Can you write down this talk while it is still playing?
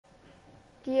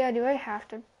Yeah, do I have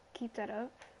to keep that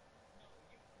up?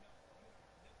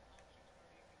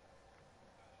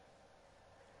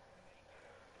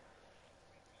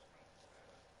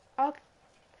 I'll,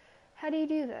 how do you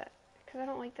do that? Because I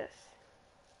don't like this.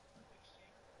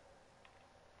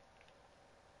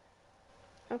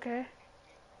 Okay.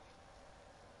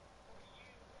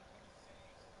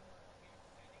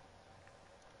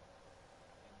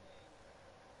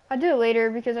 I'll do it later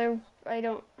because I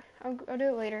don't, I'll do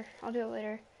it later. I'll do it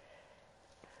later.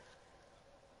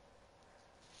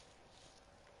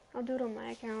 I'll do it on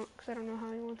my account because I don't know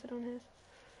how he wants it on his.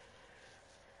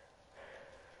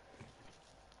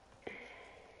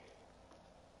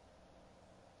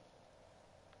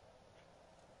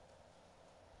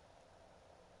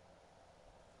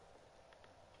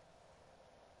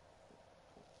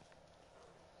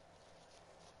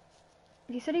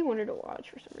 He said he wanted to watch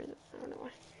for some reason. I don't know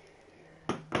why.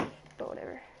 But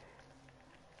whatever.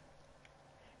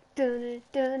 I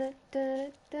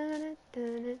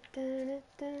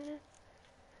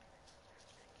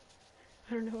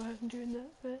don't know why I'm doing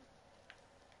that, but.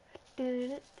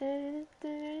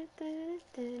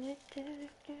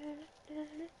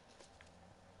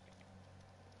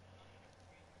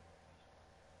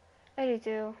 I do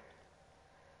too.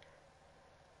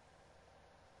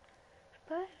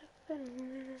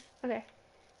 Okay.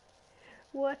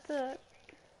 What's up?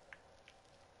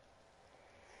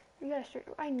 You gotta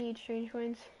I need strange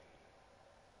coins.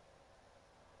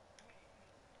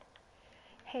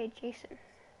 Hey, Jason.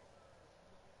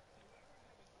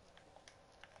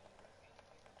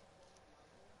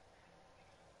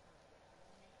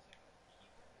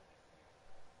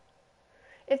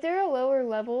 If they're a lower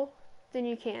level, then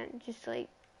you can. Just like,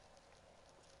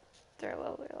 they're a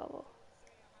lower level.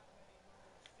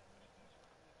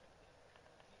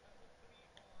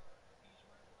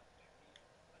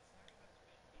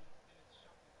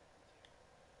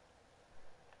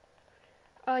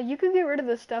 You could get rid of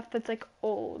the stuff that's like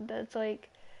old. That's like,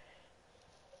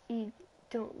 you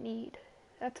don't need.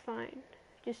 That's fine.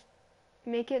 Just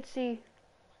make it see.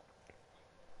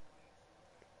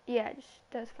 Yeah, just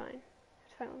that's fine.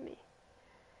 It's fine with me.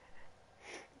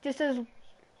 Just as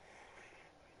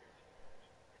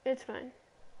it's fine.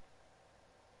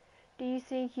 Do you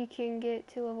think you can get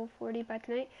to level 40 by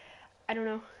tonight? I don't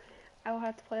know. I will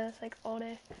have to play this like all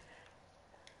day.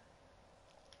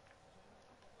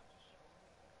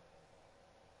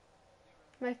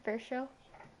 My first show?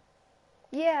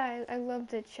 Yeah, I loved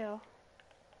that show.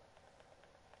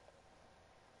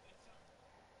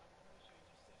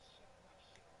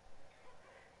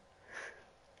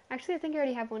 Actually, I think I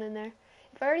already have one in there.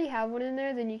 If I already have one in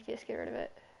there, then you can just get rid of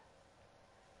it.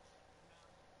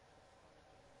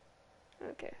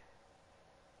 Okay.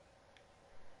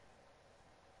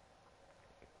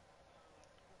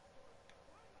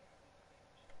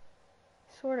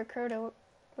 Sword of Crota,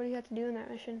 what do you have to do in that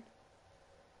mission?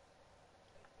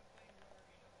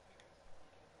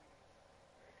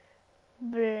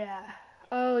 Blah.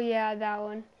 Oh yeah, that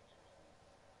one.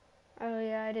 Oh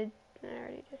yeah, I already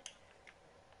did.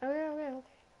 Okay, okay, okay.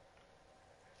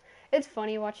 It's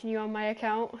funny watching you on my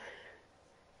account.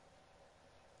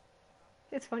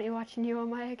 It's funny watching you on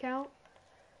my account.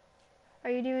 Are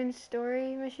you doing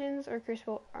story missions or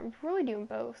Crucible? I'm really doing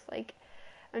both. Like,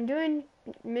 I'm doing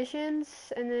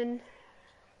missions and then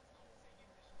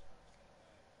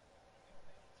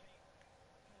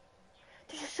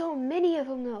there's just so many of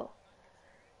them though.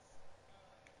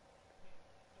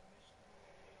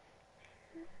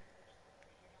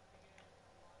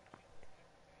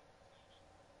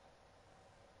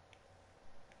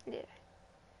 Yeah.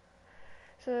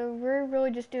 So we're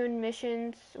really just doing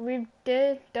missions. We've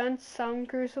done some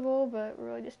Crucible, but we're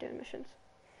really just doing missions.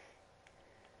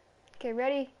 Okay,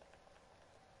 ready?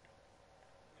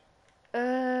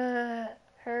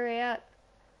 Hurry up.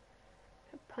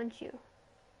 I'll punch you.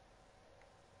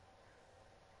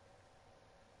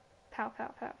 Pow,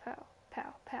 pow, pow, pow,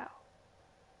 pow, pow,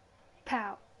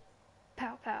 pow,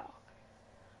 pow, pow.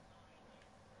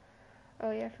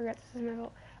 Oh yeah, I forgot this is my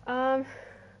vault.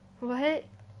 What?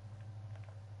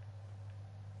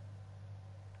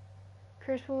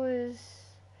 Crucible is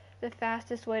the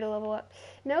fastest way to level up.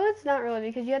 No, it's not really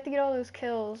because you have to get all those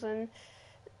kills and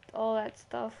all that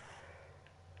stuff.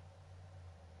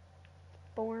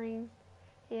 Boring.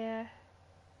 Yeah.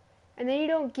 And then you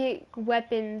don't get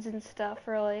weapons and stuff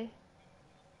really.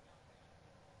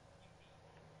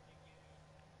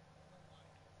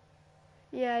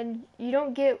 Yeah, and you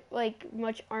don't get like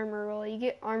much armor really. You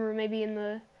get armor maybe in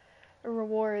the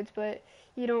rewards, but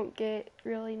you don't get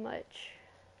really much.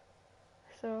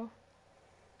 So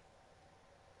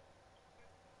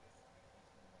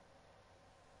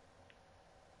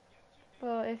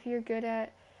Well, if you're good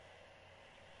at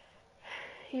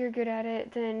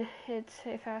it, then it's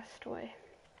a fast way.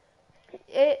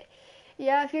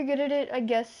 Yeah, if you're good at it, I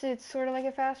guess it's sort of like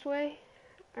a fast way.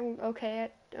 I'm okay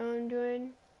at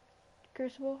doing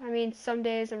Crucible. I mean, some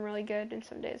days I'm really good and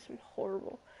some days I'm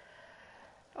horrible.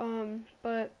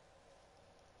 But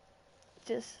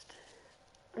just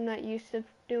I'm not used to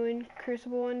doing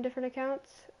Crucible on different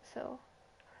accounts, so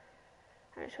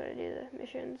I just want to do the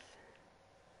missions.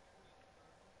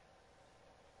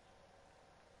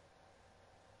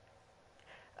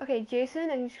 Okay,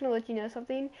 Jason, I'm just gonna let you know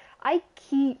something. I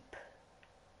keep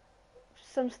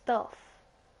some stuff.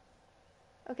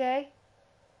 Okay?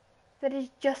 That is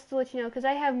just to let you know, because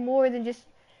I have more than just...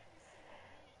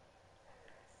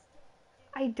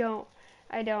 I don't.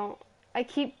 I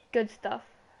keep good stuff.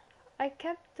 I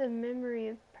kept the memory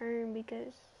of Perm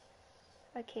because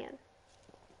I can.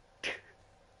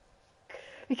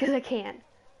 Because I can.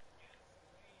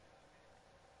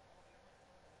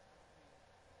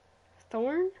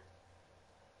 Thorn?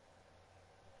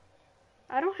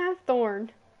 I don't have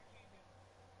Thorn.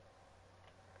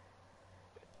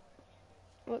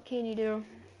 What can you do?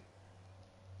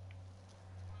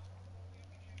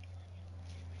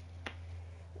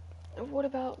 What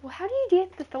about... Well, how do you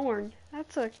get the Thorn?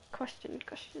 That's a question.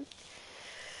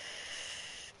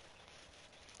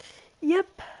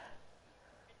 Yep.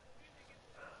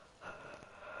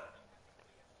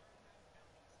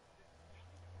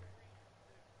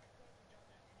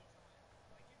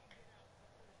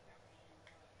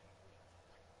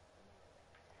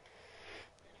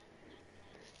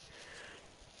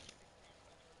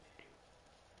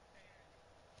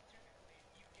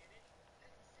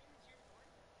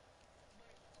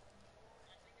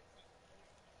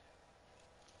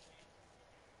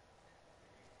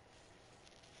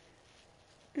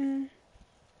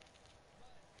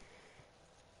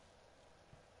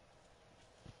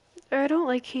 I don't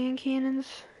like hand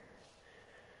cannons.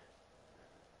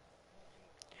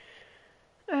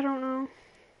 I don't know.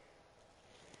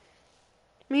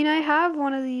 I mean, I have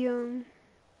one of the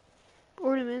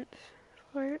ornaments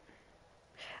for it.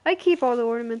 I keep all the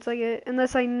ornaments I get,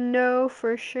 unless I know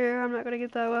for sure I'm not gonna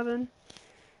get that weapon.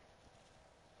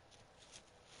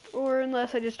 Or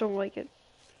unless I just don't like it.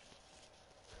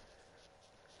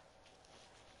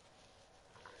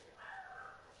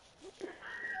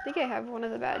 I think I have one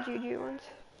of the bad juju ones.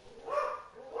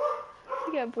 I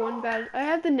think I have one bad... I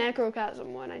have the Necrochasm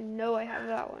one. I know I have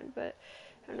that one, but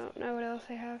I don't know what else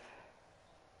I have.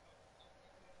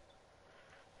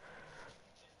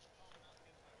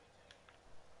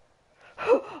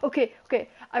 Okay.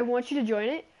 I want you to join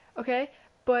it, okay?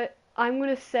 But I'm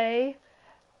gonna say...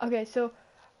 Okay, so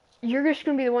you're just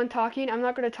gonna be the one talking. I'm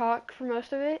not gonna talk for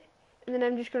most of it. And then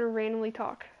I'm just gonna randomly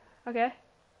talk. Okay?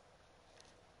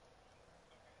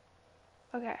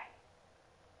 Okay.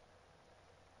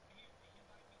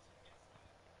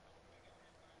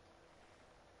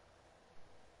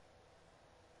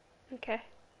 Okay.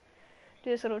 Do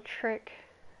this little trick.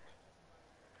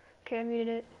 Okay, I muted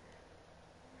it.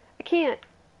 I can't.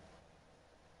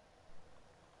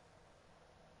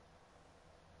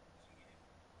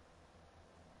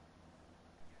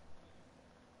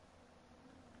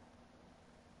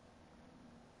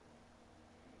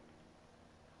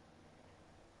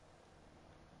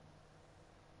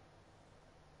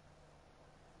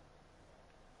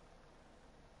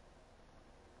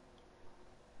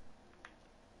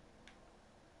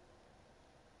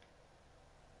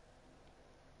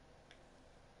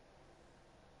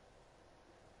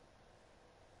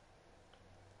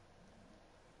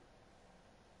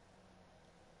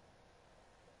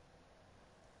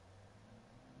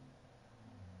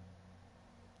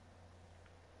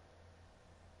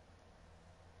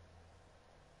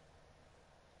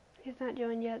 He's not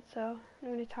joined yet, so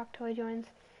I'm gonna talk till he joins.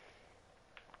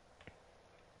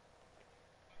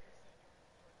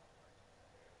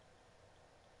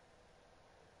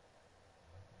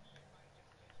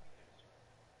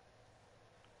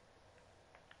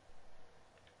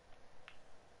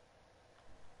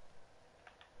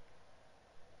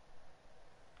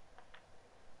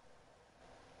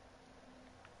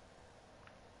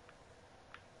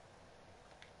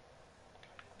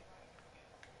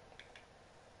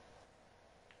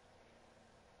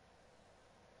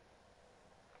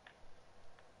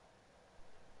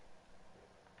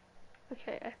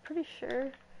 Okay, I'm pretty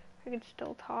sure I can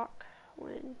still talk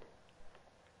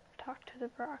to the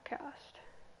broadcast.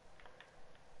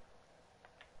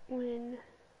 When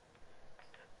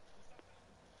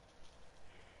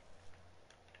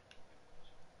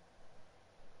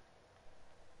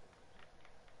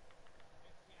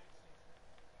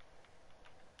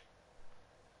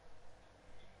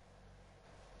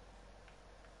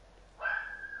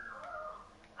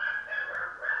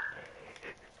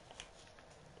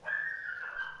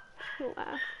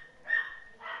Laugh.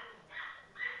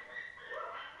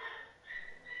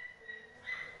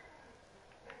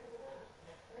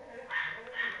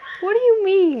 What do you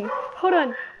mean? Hold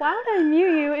on. Why would I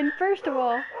mute you? And first of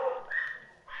all,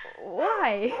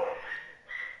 why?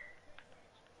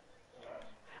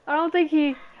 I don't think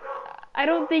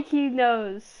he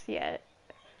knows yet.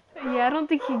 Yeah, I don't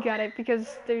think he got it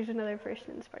because there's another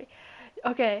person in this party.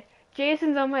 Okay,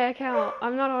 Jason's on my account.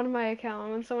 I'm not on my account.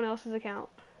 I'm on someone else's account.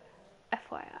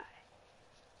 FYI.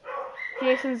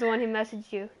 Jason's the one who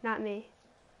messaged you, not me.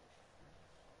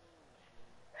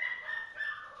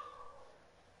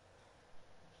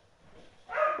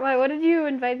 Why, what did you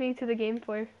invite me to the game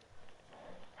for?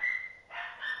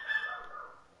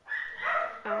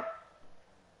 Oh.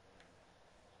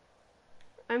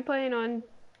 I'm playing on,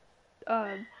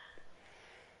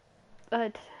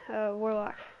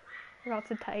 Warlock. Or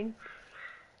else a Titan.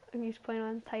 I'm used to playing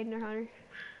on Titan or Hunter.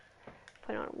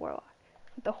 Playing on a Warlock.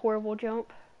 With the horrible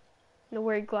jump. And the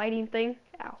weird gliding thing.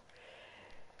 Ow.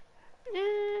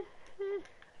 Okay.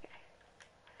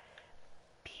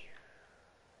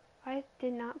 I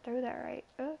did not throw that right.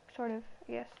 Sort of,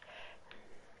 I guess.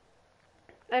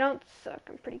 I don't suck.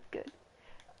 I'm pretty good.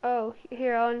 Oh,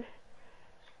 here on.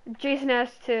 Jason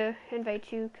asked to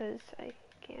invite you because I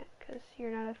can't, because you're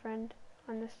not a friend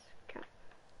on this account.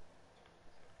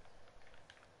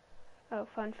 Oh,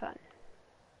 fun.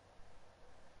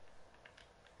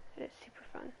 It is super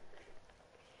fun.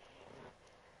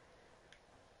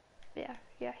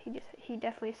 Yeah, he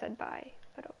definitely said bye,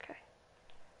 but okay.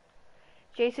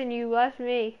 Jason, you left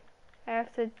me. I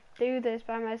have to do this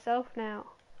by myself now.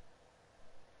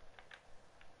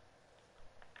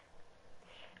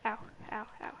 Ow.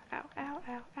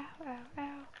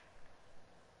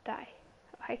 Die.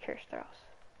 Oh, I curse throws.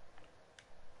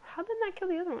 How did that kill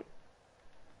the other one?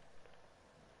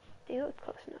 They look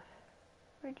close enough.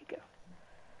 Where'd you go?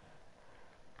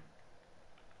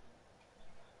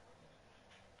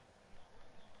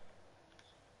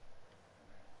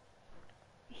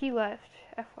 He left,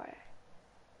 FYI.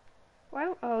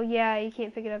 Why? Oh yeah, you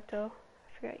can't pick it up till.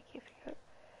 I forgot you can't pick it up.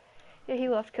 Yeah, he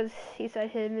left because he said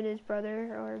him and his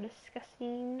brother are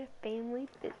discussing family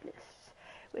business,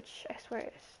 which I swear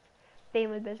is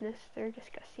family business. They're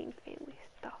discussing family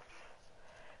stuff,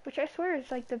 which I swear is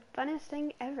like the funnest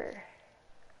thing ever.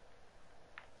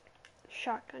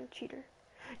 Shotgun cheater.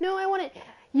 No, I want it.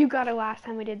 You got it last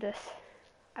time we did this.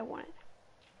 I want it.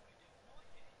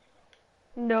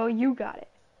 No, you got it.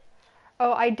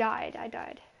 Oh, I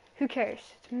died. Who cares?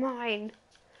 It's mine.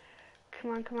 Come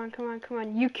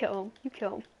on. You kill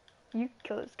him. You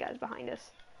kill those guys behind us.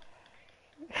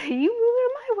 You moving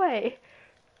my way.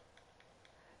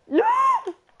 No!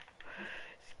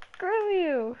 Screw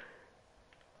you.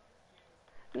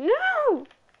 No!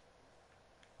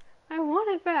 I want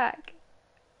it back.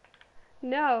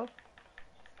 No.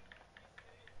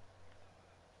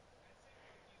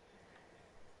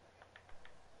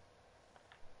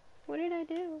 What did I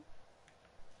do?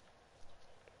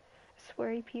 I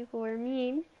swear you people are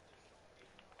mean.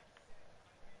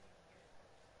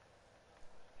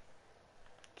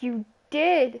 You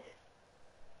did.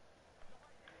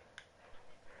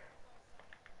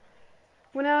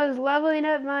 When I was leveling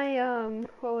up my,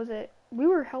 what was it? We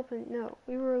were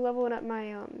leveling up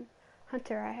my,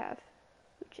 hunter I have,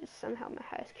 which is somehow my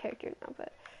highest character now,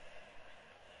 but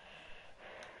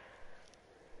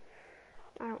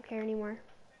I don't care anymore.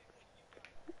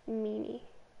 Meanie.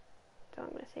 So I'm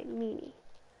gonna say meanie.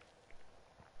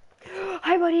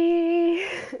 Hi, buddy!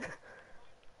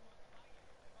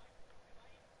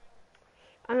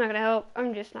 I'm not gonna help.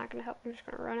 I'm just not gonna help. I'm just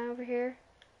gonna run over here.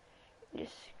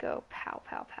 Just go pow.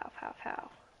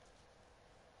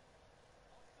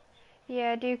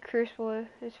 Yeah, dude, Crucible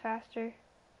is faster.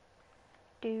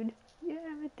 Dude. Yeah,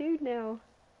 I'm a dude now.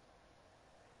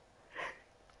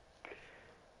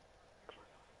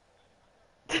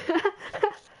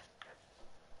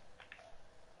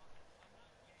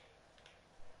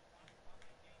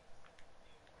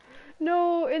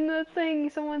 No, in the thing,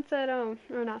 someone said, or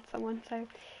not someone, sorry,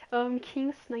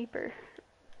 King Sniper.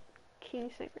 I'm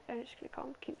just gonna call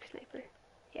him King Sniper.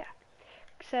 Yeah.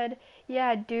 Said,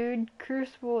 yeah, dude,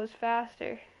 Crucible is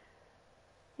faster.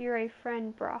 You're a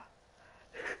friend, brah.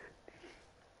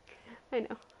 I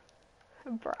know.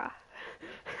 Brah.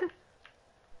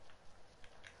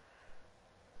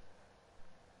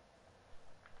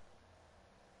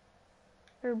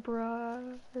 Or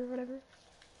brah, or whatever.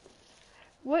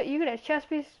 What, you get a chest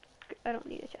piece? I don't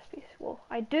need a chest piece. Well,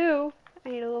 I do. I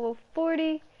need a level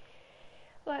 40,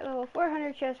 like level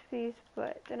 400 chest piece,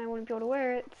 but then I wouldn't be able to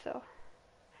wear it, so.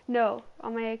 No,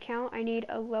 on my account, I need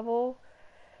a level,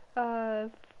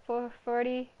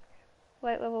 440,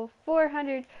 light level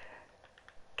 400,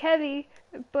 Kevy,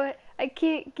 but I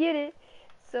can't get it.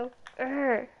 So,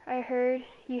 I heard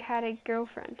you had a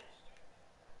girlfriend.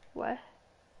 What?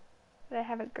 That I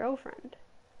have a girlfriend?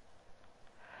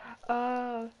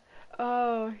 Oh,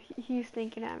 he's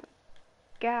thinking I'm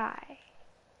a guy.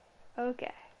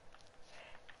 Okay,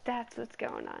 that's what's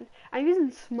going on. I'm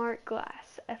using smart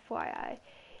glass, FYI,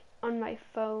 on my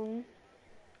phone.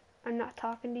 I'm not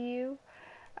talking to you.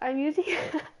 I'm using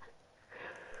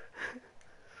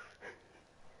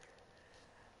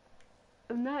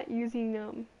I'm not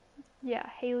using yeah,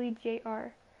 Haley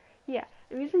JR. Yeah,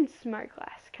 I'm using smart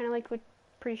glass, kind of like what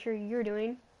pretty sure you're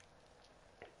doing.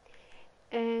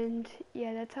 And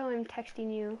yeah, that's how I'm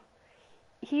texting you.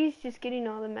 He's just getting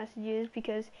all the messages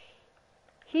because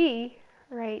he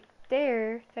right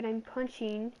there that I'm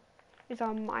punching is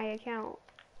on my account.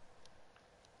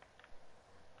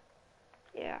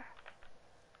 Yeah.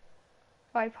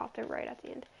 Oh, I popped it right at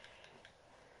the end.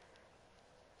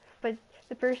 But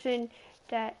the person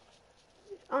that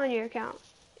is on your account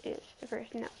is the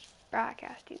person that was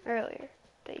broadcasting earlier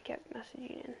that you kept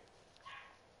messaging in.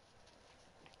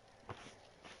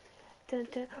 Dun,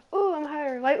 dun. Oh, I'm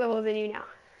higher light level than you now.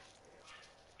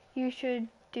 You should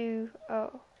do,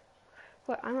 oh,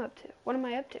 what I'm up to. What am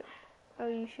I up to? Oh,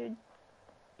 you should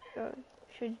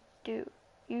do,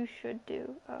 you should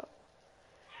do, oh.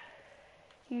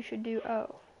 You should do,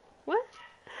 oh. What?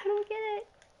 I don't get it.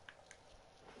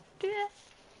 Do that.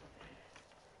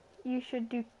 You should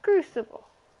do Crucible.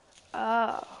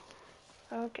 Oh,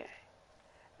 okay.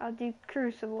 I'll do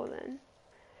Crucible then.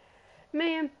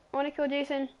 Ma'am, I want to kill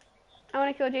Jason. I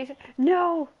want to kill Jason.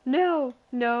 No, no,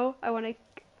 no. I want to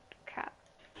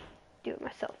do it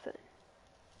myself then.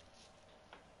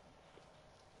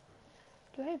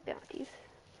 Do I have bounties?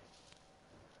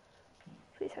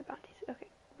 Please have bounties. Okay,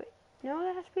 wait. No,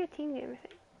 that has to be a team game, I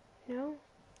think. No?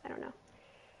 I don't know.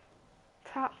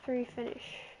 Top 3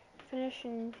 finish. Finish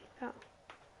and, oh.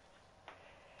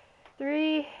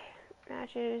 3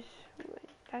 matches.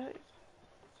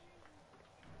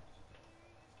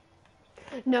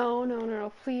 No, no, no,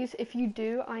 no. Please, if you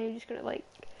do, I am just gonna, like,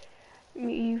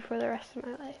 mute you for the rest of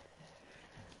my life.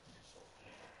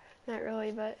 Not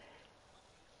really, but...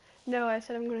 No, I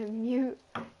said I'm gonna mute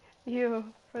you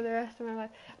for the rest of my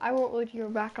life. I won't let you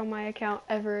back on my account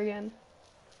ever again.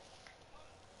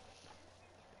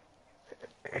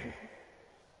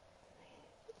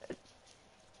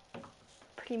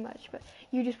 Pretty much, but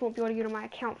you just won't be able to get on my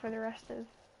account for the rest of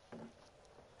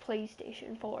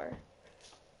PlayStation 4.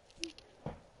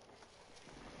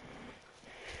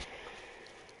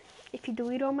 If you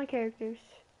delete all my characters,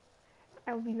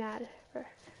 I will be mad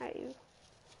at you.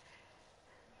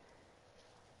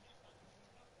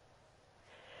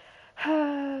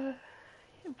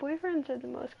 Boyfriends are the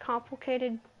most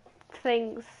complicated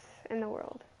things in the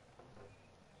world.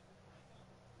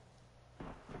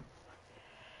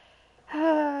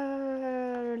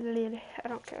 I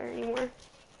don't care anymore.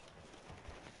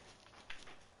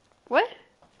 What?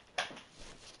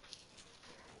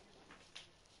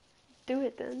 Do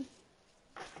it then.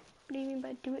 What do you mean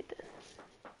by do it then?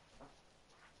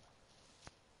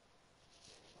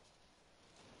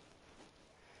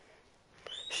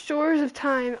 Shores of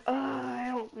Time. I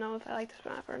don't know if I like this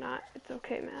map or not. It's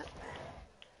okay, Matt.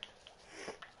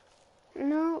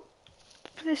 No,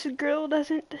 this girl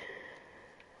doesn't.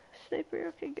 Sniper,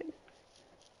 okay, good.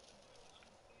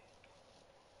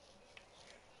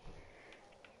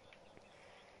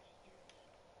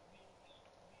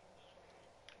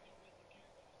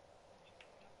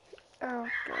 Oh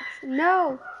gosh,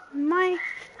 no! My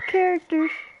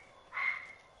characters.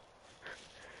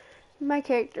 My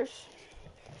characters.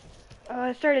 Oh,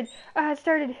 it started. It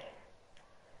started.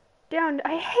 Down.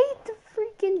 I hate the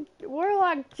freaking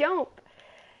warlock jump.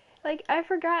 Like, I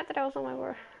forgot that I was on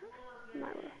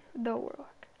the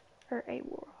warlock. Or a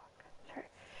warlock. Sorry.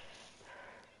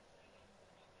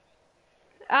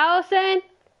 Allison!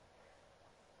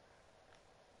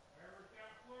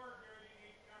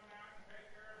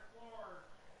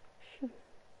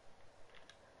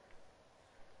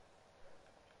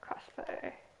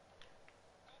 Crossfire.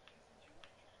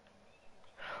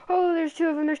 Oh, there's 2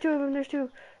 of them, there's 2 of them, there's 2.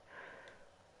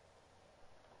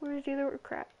 Where's the other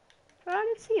crap? Oh, I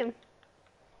didn't see him.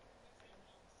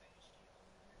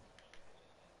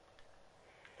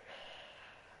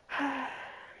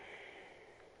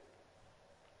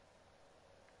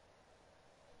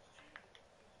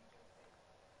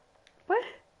 What?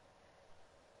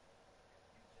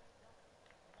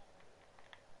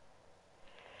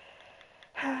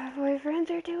 Boyfriends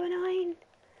are too annoying.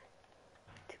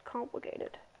 Too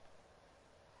complicated.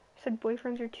 Said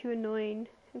boyfriends are too annoying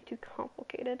and too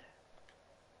complicated.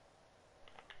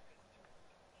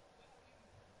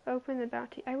 Open the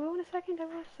bounty. I will in a second, I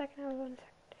will in a second, I will in a second.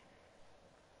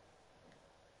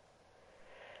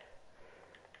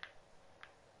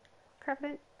 Crap, I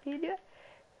didn't need to do it.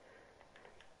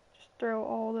 Just throw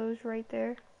all those right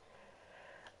there.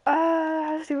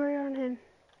 Let's see where we are on him.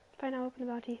 Fine, I'll open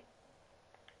the bounty.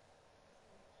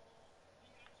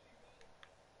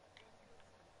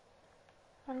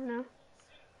 I don't know.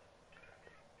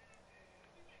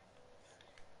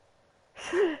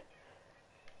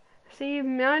 See,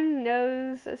 man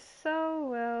knows us so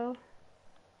well.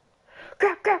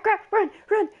 Crap, crap, crap, run,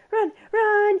 run, run,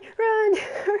 run, run,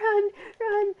 run,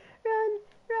 run, run,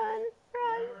 run,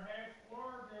 run. Whoever has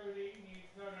floor duty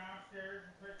needs to go downstairs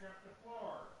and pick up the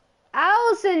floor.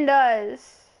 Allison does.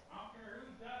 I don't care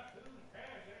who has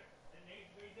it, it needs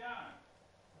to be done.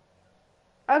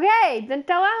 Okay, then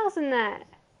tell Allison that.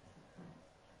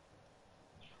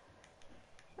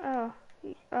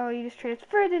 Oh, you just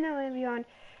transferred to No Land Beyond.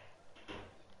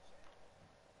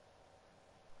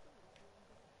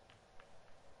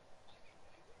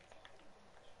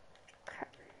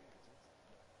 Crap.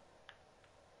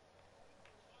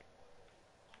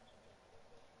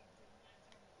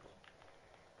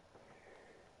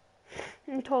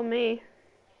 You told me.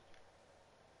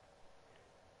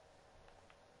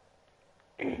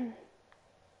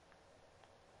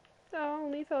 Oh,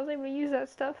 only if I was able to use that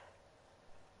stuff.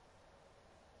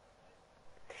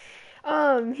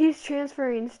 He's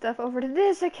transferring stuff over to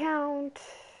this account.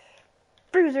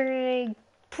 Bruiser grenade.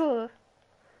 Puh.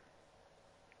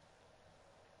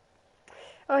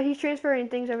 Oh, he's transferring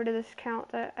things over to this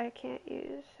account that I can't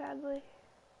use, sadly.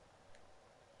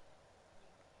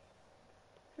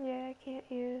 Yeah, I can't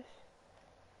use.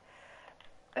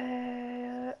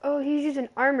 Oh, he's using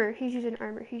armor. He's using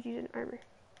armor. He's using armor.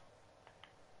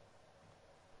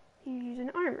 He's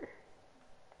using armor.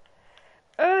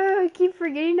 Oh, I keep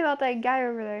forgetting about that guy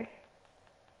over there.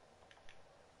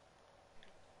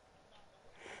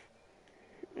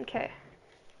 Okay.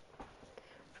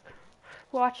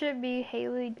 Watch it be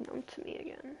Haley known to me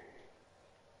again.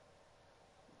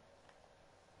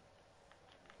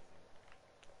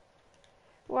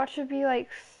 Watch it be like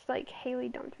Haley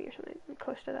dumped me or something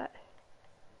close to that.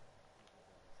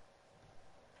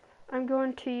 I'm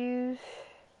going to use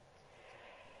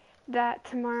that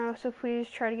tomorrow, so please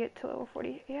try to get to level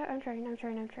 40. Yeah, I'm trying.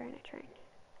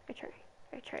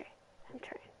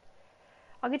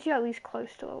 I'll get you at least close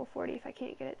to level 40 if I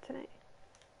can't get it tonight.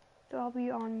 So I'll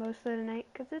be on most of the night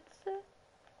because it's a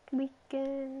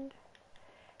weekend.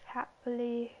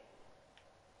 Happily.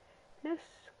 No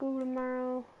school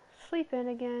tomorrow. Sleep in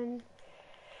again.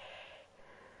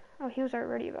 Oh, he was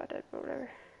already about that, but whatever.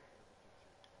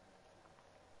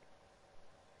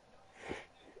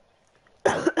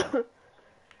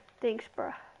 Thanks,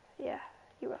 bruh. Yeah,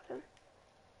 you're welcome.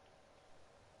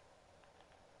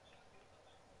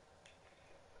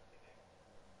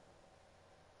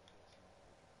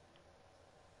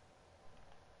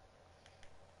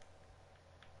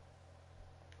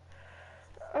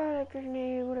 Oh, that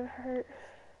grenade would have hurt.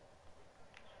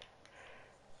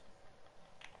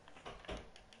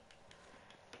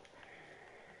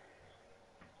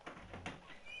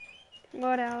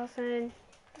 What, Allison?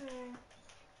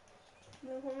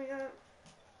 Don't hold me up.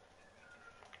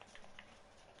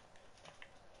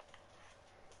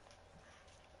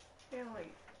 Yeah,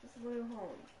 like, just leave home.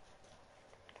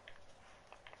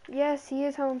 Yes, he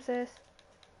is home, sis.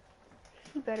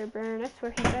 He better burn. I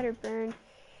swear he better burn.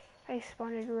 I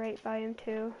spawned right by him,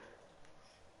 too.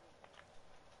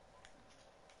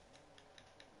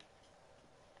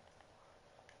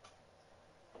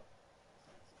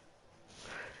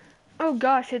 Oh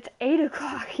gosh, it's 8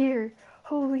 o'clock here.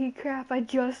 Holy crap, I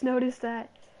just noticed that.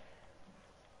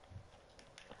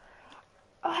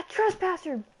 Oh,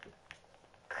 trespasser!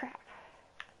 Crap.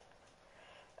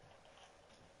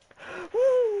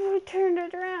 Woo, I turned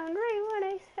it around right when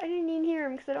I didn't even hear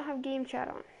him because I don't have game chat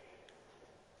on.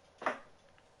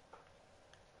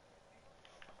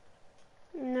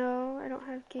 No, I don't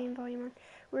have game volume on.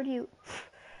 Where do you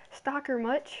stalker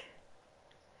much?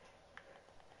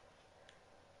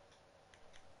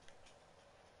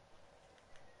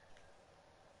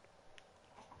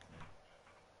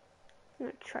 I'm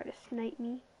gonna try to snipe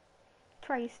me.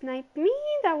 Try to snipe me?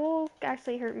 That will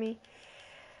actually hurt me.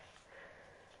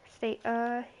 State,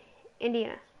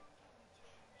 Indiana.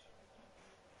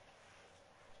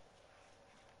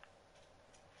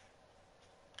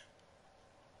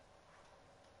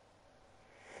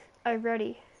 I'm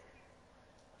ready.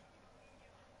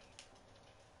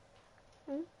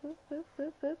 Boop, boop, boop,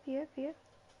 boop, boop. Yep, yep.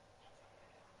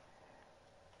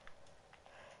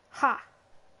 Ha!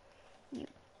 You.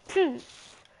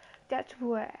 That's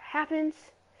what happens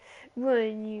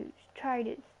when you try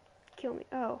to kill me.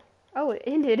 Oh. Oh, it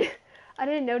ended. I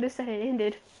didn't notice that it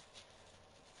ended.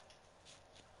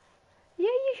 Yeah,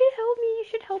 you should help me. You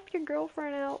should help your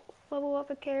girlfriend out. Level up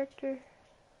a character.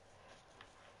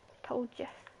 Told ya.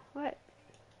 What?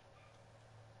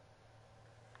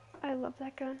 I love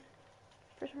that gun.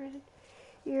 For some reason.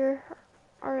 You're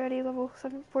already level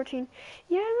 14.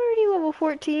 Yeah, I'm already level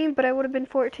 14, but I would have been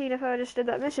 14 if I just did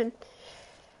that mission.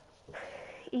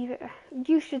 Even,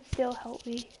 you should still help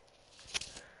me.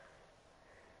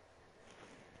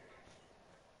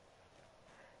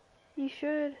 You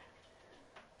should.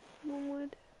 Mom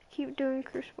would keep doing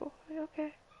Crucible.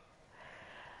 Okay.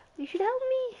 You should help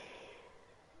me.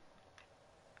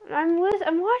 I'm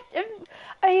watching.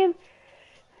 I am.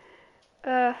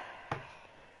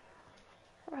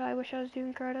 I wish I was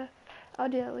doing Crota. I'll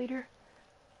do that later.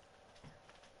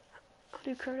 I'll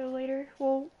do Crota later.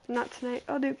 Well, not tonight.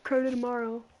 I'll do Crota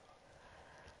tomorrow.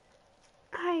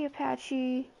 Hi,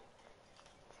 Apache.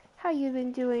 How you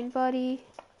been doing, buddy?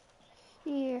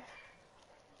 Yeah.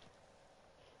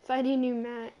 Find a new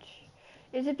match.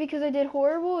 Is it because I did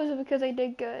horrible or is it because I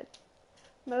did good?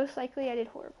 Most likely I did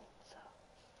horrible, so.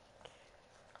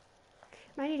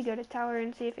 Might need to go to Tower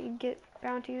and see if I can get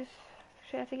bounties.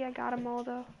 Actually, I think I got them all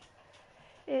though.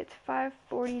 It's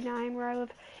 5:49 where I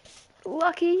live.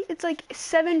 Lucky, it's like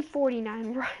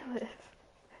 7:49 where I live.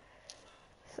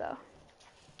 So.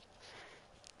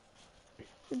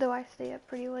 Though I stay up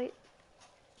pretty late.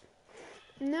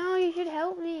 No, you should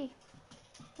help me.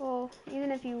 Well,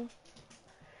 even if you...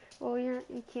 Well, you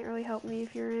can't really help me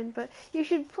if you're in, but you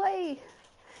should play.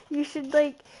 You should,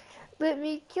 like, let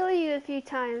me kill you a few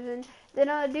times, and then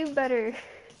I'll do better.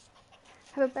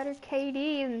 Have a better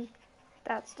KD and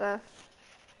that stuff.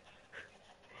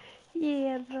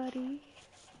 Yeah, buddy.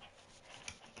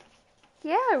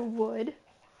 Yeah, I would.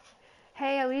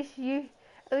 Hey, at least you'd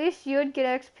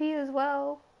get XP as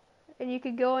well, and you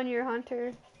could go on your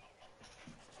hunter.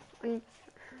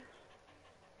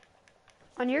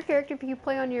 On your character, if you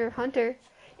play on your hunter,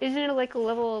 isn't it like a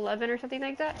level 11 or something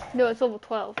like that? No, it's level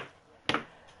 12.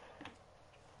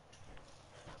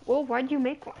 Well, why'd you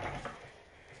make one?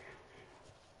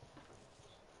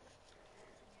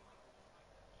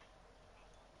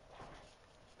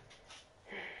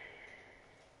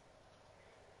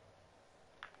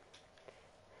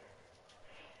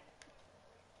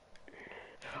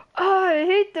 Oh, I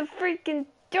hate the freaking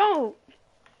jump.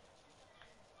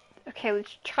 Okay,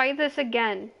 let's try this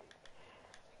again.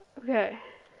 Okay.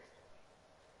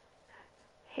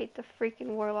 Hate the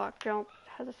freaking warlock jump.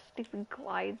 It has a stupid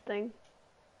glide thing.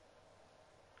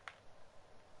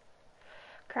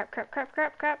 Crap.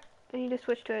 I need to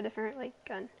switch to a different, like,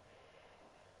 gun.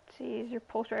 Let's see, is there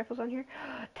pulse rifles on here?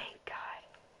 Thank God.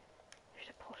 There's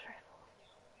a pulse rifle.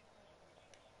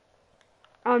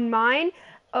 On mine?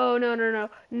 Oh, no.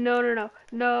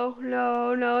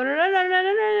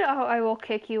 Oh, I will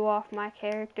kick you off my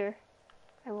character.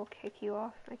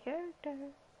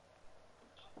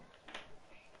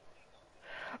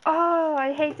 Oh,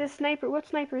 I hate this sniper. What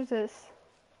sniper is this?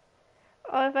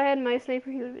 Oh, if I had my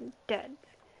sniper, he would have been dead.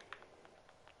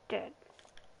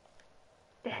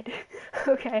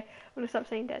 Okay, I'm gonna stop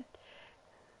saying dead.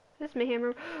 Is this my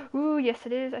hammer? Ooh, yes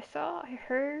it is. I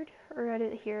heard, or I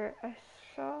didn't hear it. I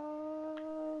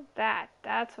saw that.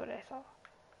 That's what I saw.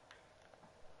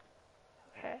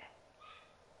 Okay.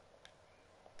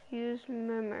 Use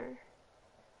murmur.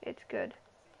 It's good.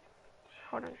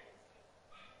 Hold on.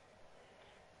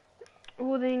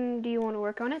 Well then, do you want to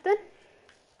work on it then?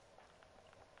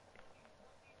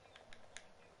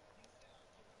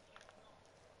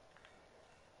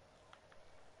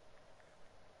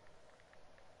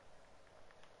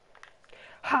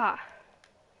 Ha!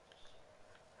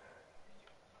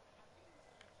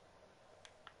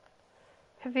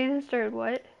 Have you even started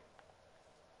what?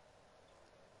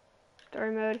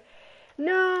 Story mode.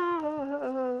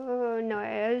 No,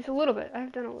 it's a little bit.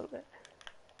 I've done a little bit.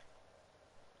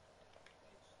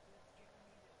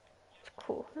 It's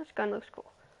cool. This gun looks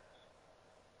cool.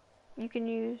 You can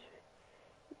use...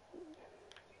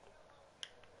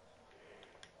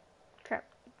 Crap.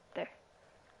 There.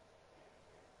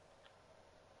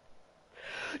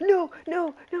 No!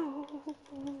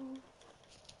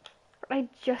 I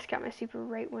just got my super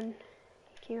right when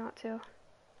he came out too.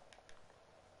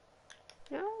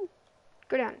 No.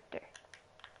 Go down. There.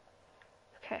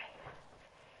 Okay.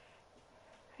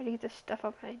 I need to get this stuff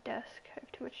off my desk. I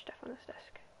have too much stuff on this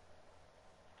desk.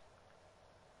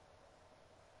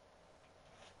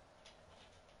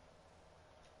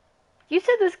 You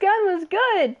said this gun was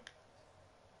good!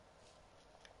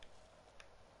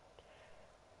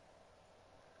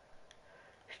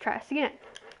 try this again.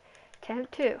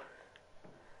 Attempt 2.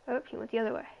 Oh, he went the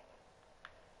other way.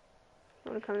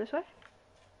 You want to come this way?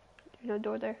 There's no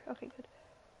door there. Okay, good.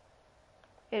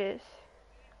 It is.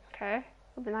 Okay.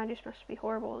 Well, then I just must be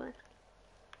horrible then.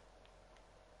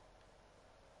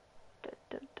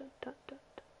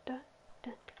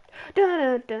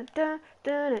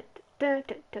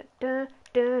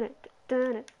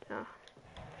 Oh,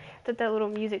 thought that little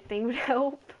music thing would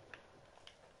help.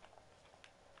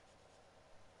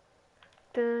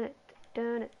 Who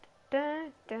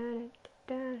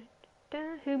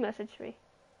messaged me?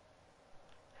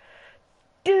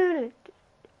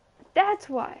 That's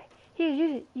why.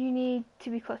 You need to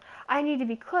be close. I need to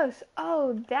be close.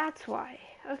 Oh, that's why.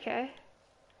 Okay.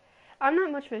 I'm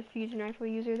not much of a fusion rifle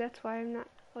user. That's why I'm not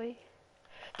really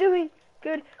doing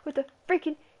good with the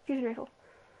freaking fusion rifle.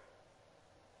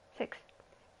 6,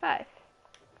 5.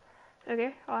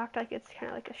 Okay, I'll act like it's kind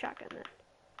of like a shotgun then.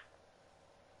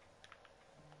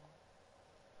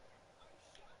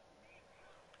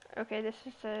 Okay, this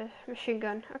is a machine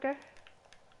gun. Okay.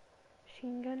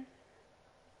 Machine gun.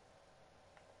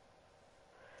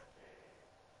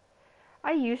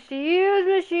 I used to use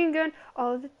machine gun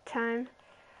all the time.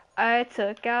 I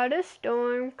took out a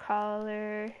storm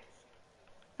collar.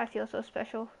 I feel so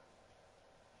special.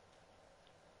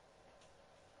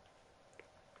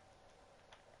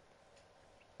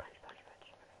 Punch, punch,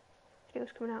 punch. It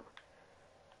was coming out.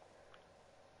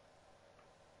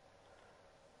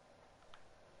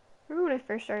 Remember when I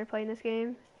first started playing this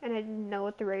game and I didn't know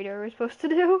what the radar was supposed to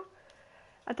do?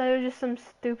 I thought it was just some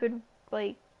stupid,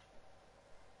 like,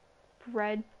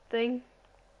 red thing.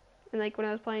 And like when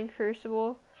I was playing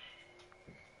Crucible,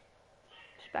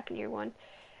 just back in year 1,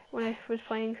 when I was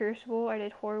playing Crucible, I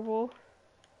did horrible.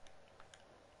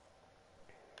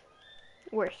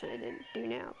 Worse than I didn't do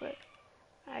now, but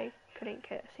I couldn't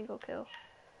get a single kill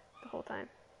the whole time.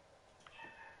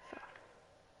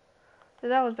 So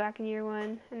that was back in year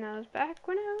 1, and that was back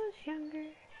when I was younger.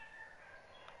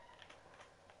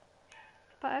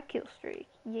 5 kill streak,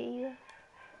 yeah.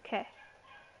 Okay.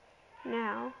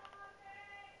 Now,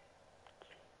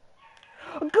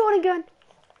 a golden gun!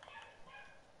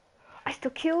 I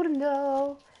still killed him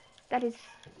though. That is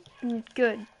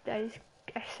good. That is,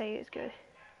 I say it's good.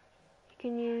 You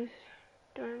can use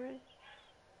dormant.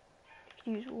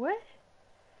 Use what?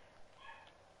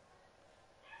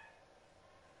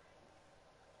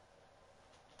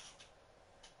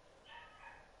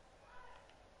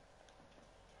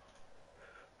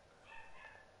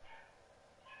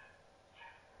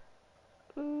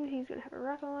 Ooh, he's gonna have a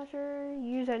rocket launcher.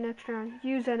 Use that next round.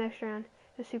 Use that next round.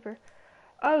 The super.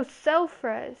 Oh,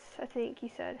 self-res, I think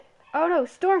he said. Oh no,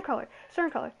 storm color. Storm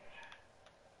color.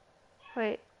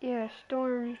 Wait, yeah,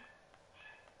 storm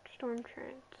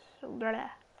trance. Blah.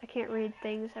 I can't read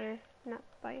things that are not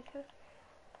by each other.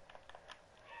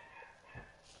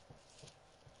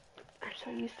 I'm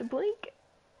so used to blink.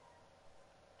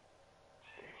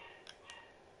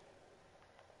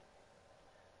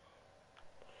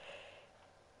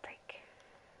 Break.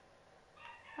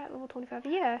 At level 25,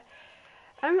 yeah.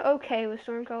 I'm okay with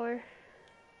storm color.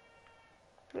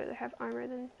 I'd rather have armor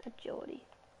than agility.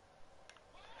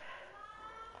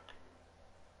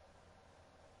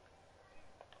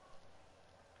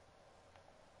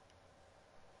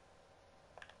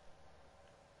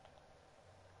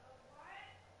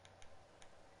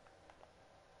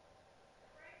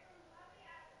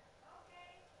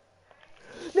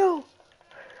 No!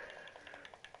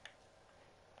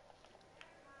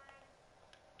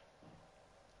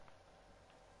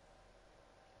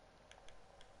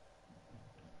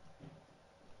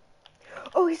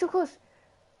 Oh, he's so close.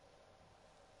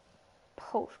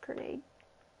 Pulse grenade.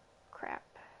 Crap.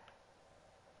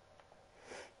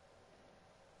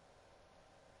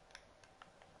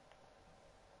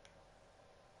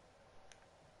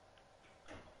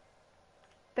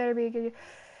 Better be a good.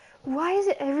 Why is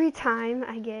it every time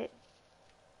I get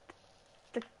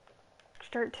the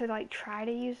start to like try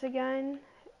to use the gun,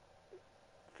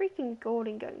 freaking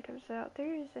golden gun comes out?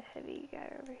 There is a heavy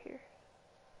guy over here.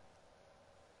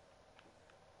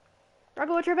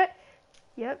 Rocket launcher, bet.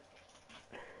 Yep.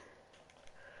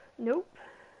 Nope.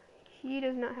 He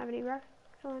does not have any rocket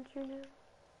launcher now.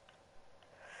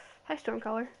 Hi,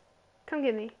 Stormcaller. Come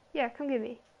get me. Yeah, come get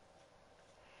me.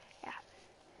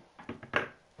 Yeah.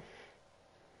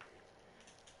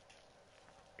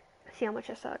 See how much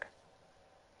I suck.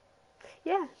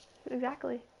 Yeah,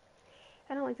 exactly.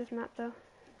 I don't like this map though.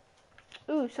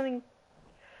 Ooh, something.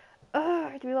 I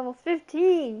have to be level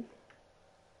 15.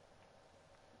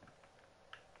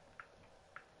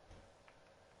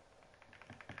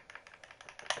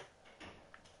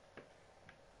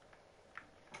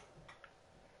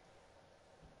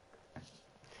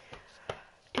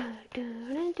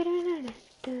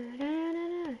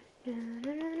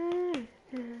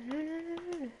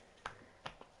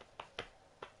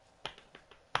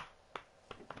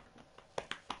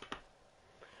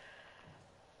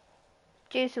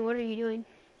 Jason, what are you doing?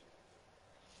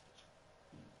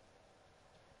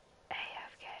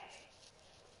 AFK.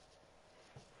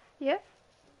 Yep.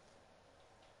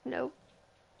 Nope.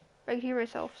 I can hear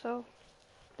myself, so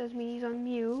doesn't mean he's on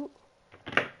mute.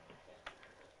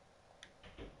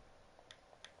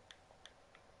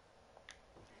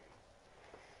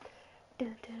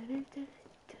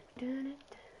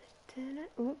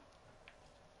 Ooh.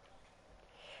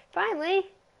 Finally!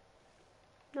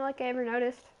 Not like I ever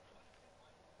noticed.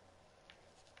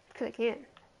 Because I can't.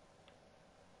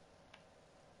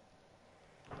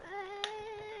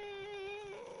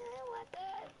 What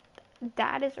the?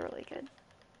 That is really good.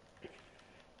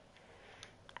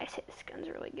 I say this gun's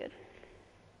really good.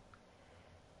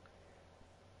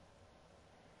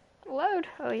 Load?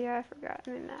 Oh yeah, I forgot.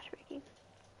 I'm in matchmaking.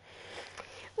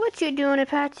 What you doing,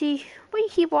 Apache? Why you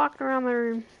keep walking around my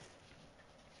room?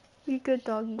 You good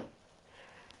doggy.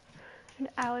 And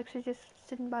Alex is just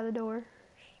sitting by the door.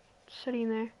 Sitting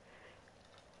there.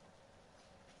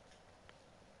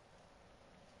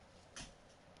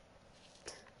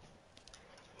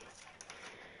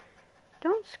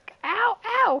 Don't ow,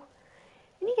 ow!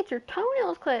 You need to get your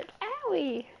toenails clipped.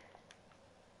 Owie!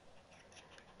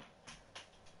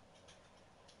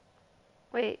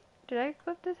 Wait, did I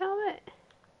clip this helmet?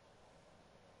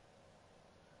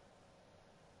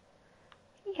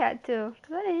 He had to,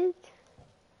 because I didn't.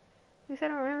 At least I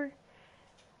don't remember.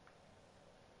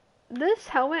 This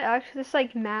helmet, actually, this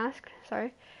like mask,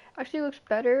 sorry, actually looks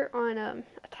better on a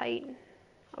Titan.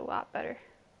 A lot better.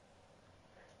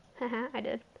 Haha, I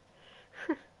did.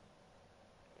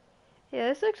 Yeah,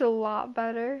 this looks a lot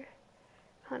better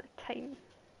on a Titan.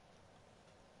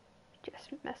 Just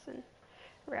messing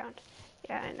around.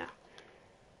 Yeah, I know.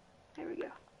 There we go.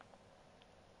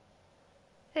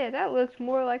 Yeah, that looks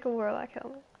more like a Warlock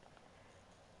helmet.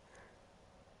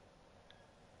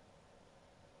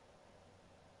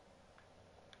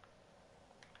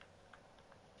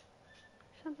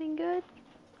 Something good?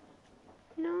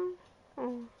 No?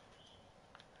 Oh.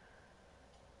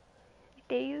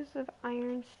 Days of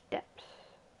Iron Steps.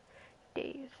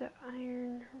 Days of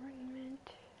Iron Raiment.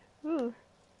 Ooh.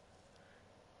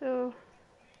 So,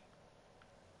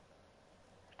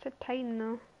 it's a Titan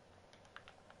though.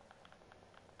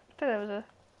 I thought that was a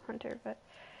Hunter, but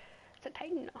it's a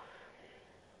Titan though.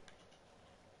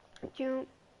 Jump.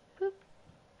 Boop.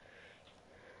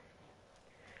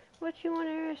 What you want,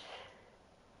 Eris?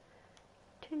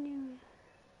 Continue.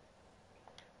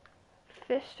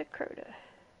 Fist of Crota.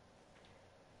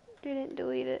 Didn't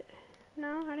delete it.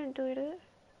 No, I didn't delete it.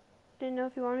 Didn't know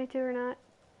if you wanted me to or not.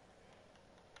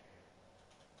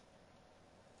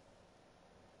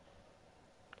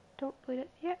 Don't delete it.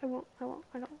 Yeah, I won't.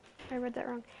 I read that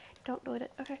wrong. Don't delete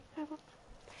it. Okay, I won't.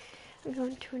 I'm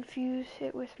going to infuse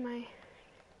it with my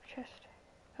chest.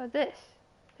 Oh, this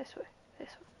way. This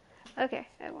one. Okay,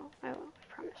 I won't. I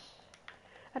promise.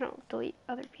 I don't delete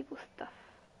other people's stuff.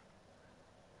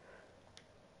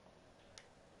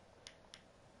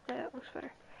 Yeah, that looks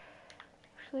better.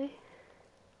 Actually.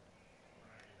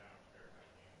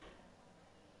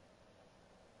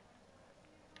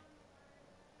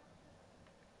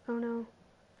 Oh no.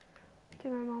 I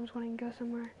think my mom's wanting to go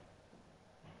somewhere.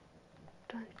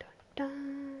 Dun dun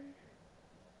dun.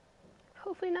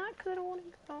 Hopefully not, because I don't want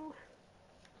to go.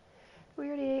 We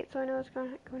already ate, so I know it's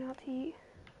going out to eat.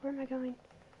 Where am I going?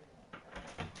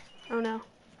 Oh no.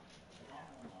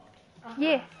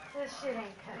 Yeah. This shit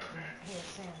ain't cutting it here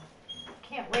soon.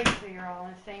 Can't wait till you're all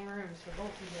in the same room, so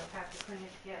both of you will have to clean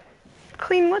it together.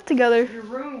 Clean what together? Your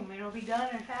room, it'll be done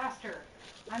and faster.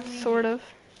 I'm leaving. Sort of.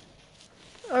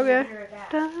 Okay.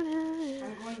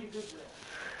 I'm going to Goodwill.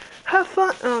 Have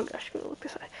fun. Oh gosh, I'm gonna look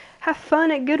this way. Have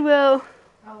fun at Goodwill.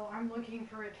 Oh, I'm looking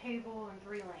for a table and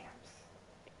 3 lamps.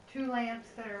 2 lamps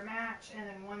that are matched, and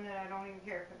then one that I don't even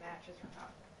care if it matches or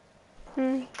not.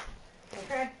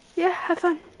 Okay? Yeah, have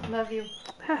fun. Love you.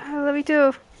 I love you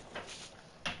too.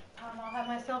 I'll have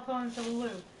my cell phone to Lulu.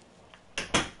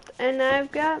 And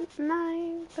I've got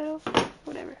mine, so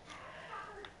whatever.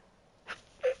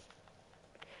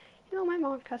 You know, my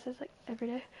mom cusses like every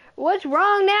day. What's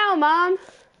wrong now, Mom?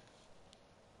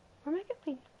 Where am I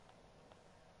going?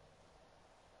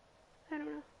 I don't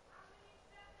know.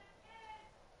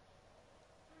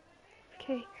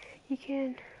 Okay, you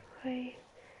can play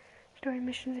story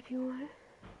missions if you want.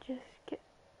 Just get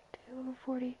to level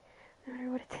 40, no matter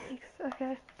what it takes.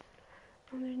 Okay.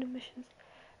 There's no missions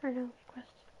or no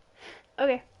quests.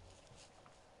 Okay.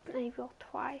 I need to go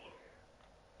twice.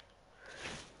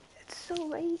 It's so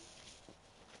late.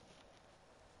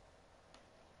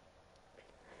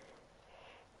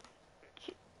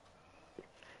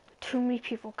 Too many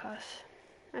people cuss.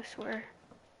 I swear.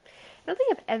 don't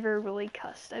think I've ever really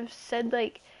cussed. I've said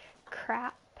like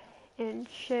crap and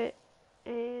shit,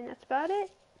 and that's about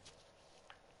it.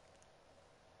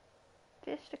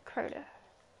 Just a Crota.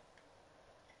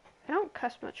 I don't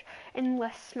cuss much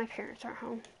unless my parents aren't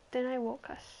home. Then I will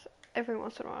cuss every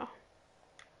once in a while.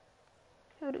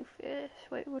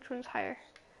 Wait, which one's higher?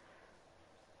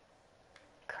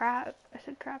 Crap. I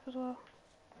said crap as well.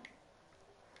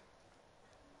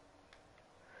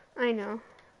 I know.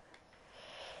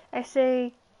 I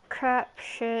say crap,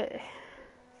 shit,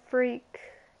 freak.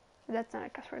 That's not a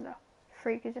cuss word though.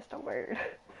 Freak is just a word.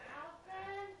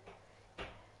 Allison,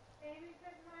 baby's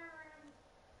in my room.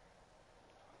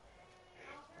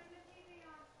 I'll turn the TV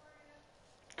on for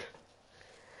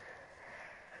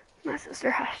you. My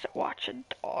sister has to watch a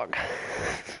dog.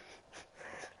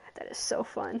 That is so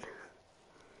fun.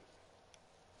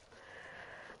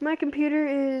 My computer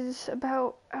is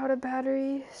about out of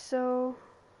battery, so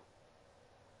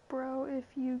bro, if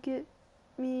you get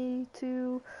me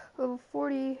to level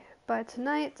 40 by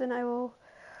tonight, then I will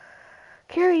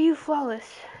carry you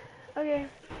flawless. Okay.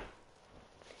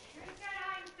 Who said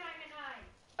Einstein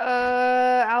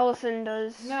tonight? Allison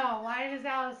does. No, why does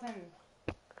Allison?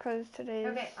 Because today's...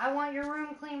 Okay, I want your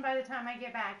room cleaned by the time I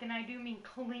get back, and I do mean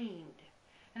cleaned.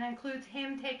 And that includes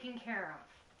him taken care of.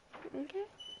 Okay.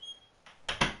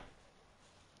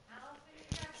 Allison,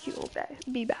 you got He will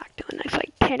be back in the next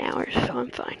like 10 hours, so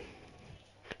I'm fine.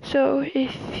 So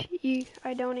if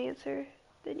I don't answer,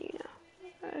 then you know.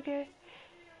 Okay?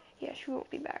 Yeah, she won't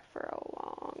be back for a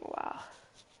long while.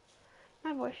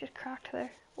 My voice just cracked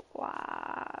there.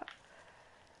 Wow.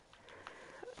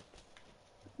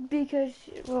 Because,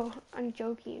 well, I'm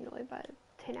joking really by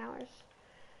 10 hours.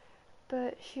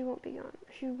 But she won't be gone.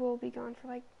 She will be gone for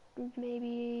like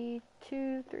maybe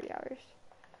 2-3 hours.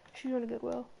 She's on a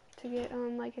Goodwill to get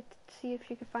see if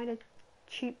she could find a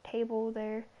cheap table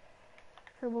there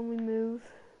for when we move.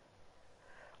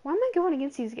 Why am I going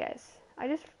against these guys? I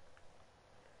just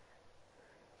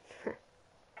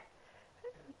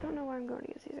don't know why I'm going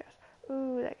against these guys.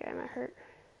 Ooh, that guy might hurt.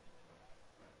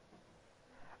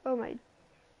 Oh my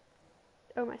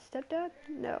stepdad?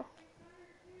 No.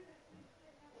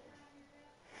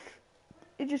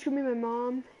 It's just gonna be my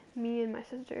mom, me, and my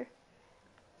sister.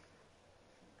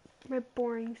 My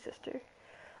boring sister.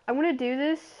 I want to do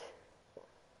this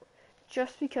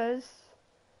just because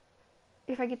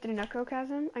if I get the Knuckle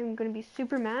Chasm, I'm gonna be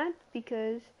super mad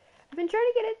because I've been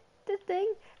trying to get this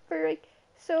thing for like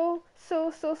so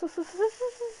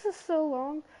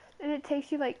long, and it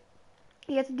takes you like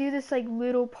you have to do this like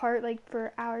little part like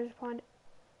for hours upon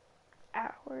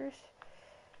hours.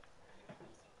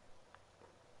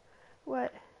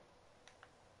 What?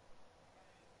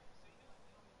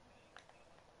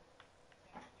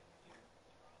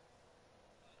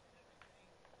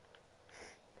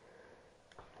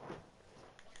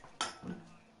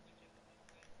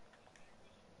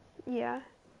 Yeah.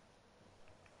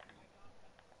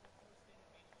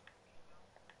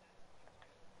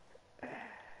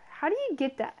 How do you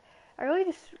get that?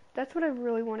 That's what I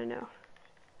really want to know.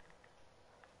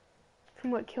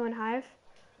 From what, Killing Hive?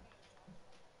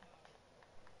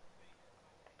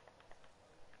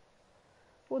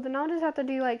 Well, then I'll just have to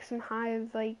do like some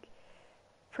Hive, like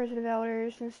Prison of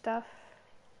Elders and stuff.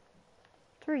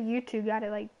 Through YouTube, got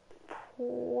it like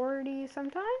 40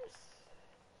 sometimes.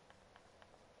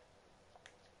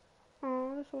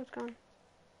 Oh, this one's gone.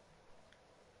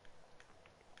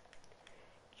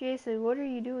 Jason, what are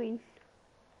you doing?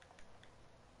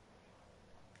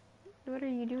 What are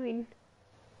you doing?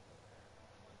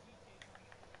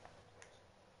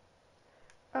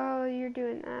 Oh, you're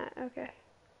doing that. Okay.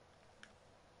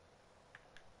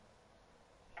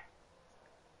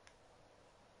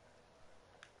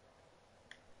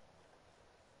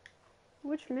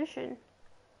 Which mission?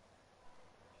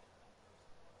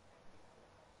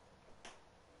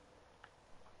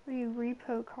 Where you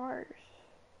repo cars.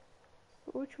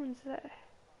 Which one's that?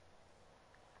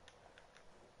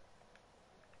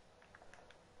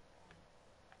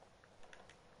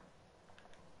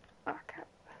 Oh, crap.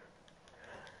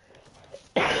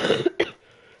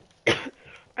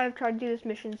 I've tried to do this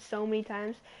mission so many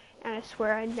times, and I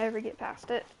swear I never get past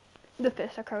it. The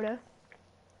Fist of Crota.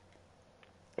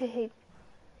 I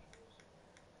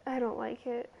don't like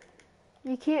it.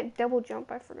 You can't double jump,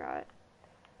 I forgot.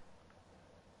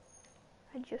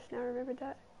 I just now remembered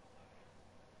that.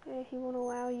 He won't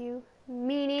allow you.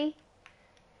 Meanie!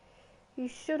 You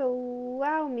should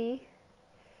allow me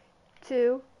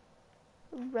to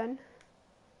run.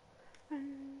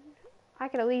 I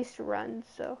can at least run,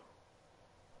 so.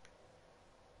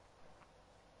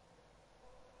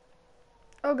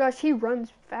 Oh gosh, he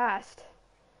runs fast.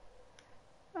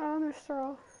 there's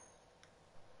straw.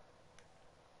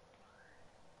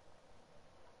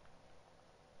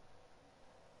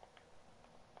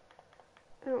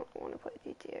 I don't want to play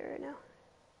GTA right now.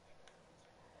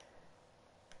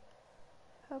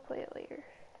 I'll play it later.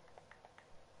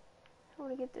 I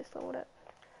want to get this leveled up.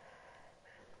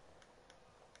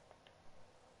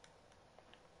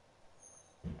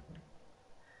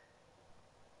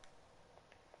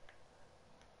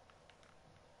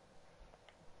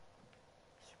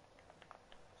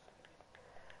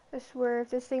 I swear, if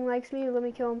this thing likes me, let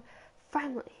me kill him.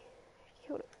 Finally, I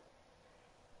killed him.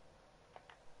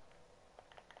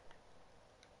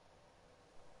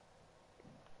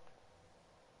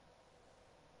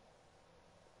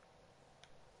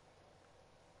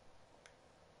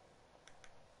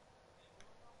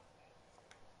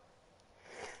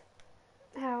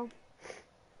 How?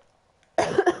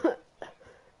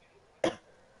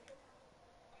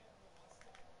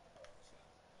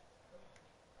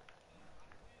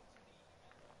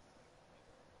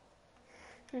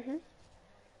 Mhm.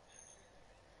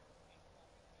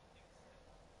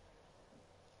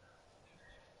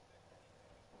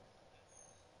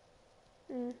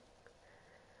 Mm.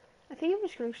 I think I'm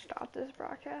just gonna stop this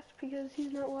broadcast because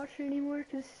he's not watching anymore.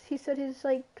 Because he said his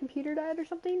like computer died or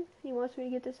something. He wants me to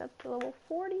get this up to level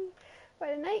 40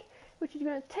 by tonight, which is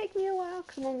gonna take me a while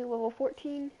because I'm only level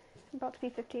 14. I'm about to be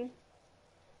 15.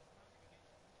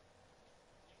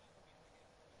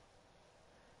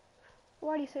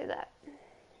 Why do you say that?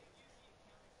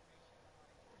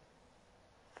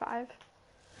 5.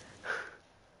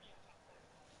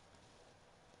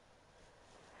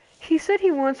 He said he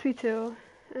wants me to,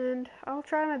 and I'll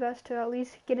try my best to at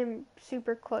least get him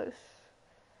super close.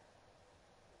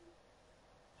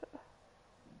 So,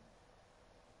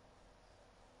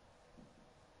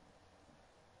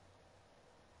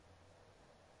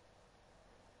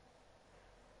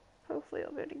 hopefully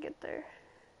I'll be able to get there.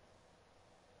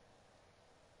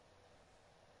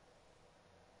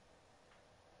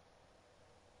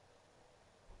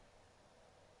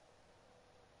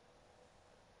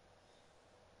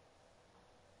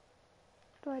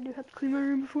 So I do have to clean my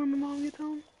room before my mom gets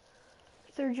home.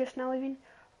 They're just now leaving.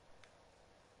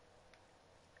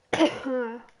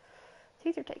 I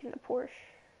think they're taking the Porsche.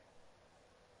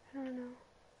 I don't know.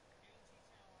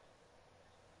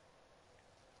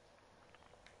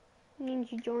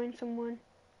 Means you join someone.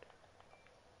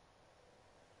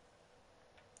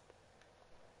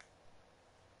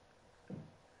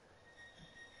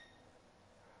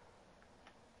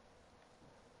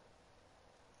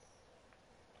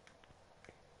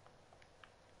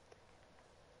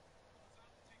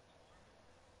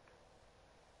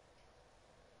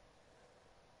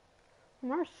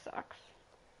 Mars sucks.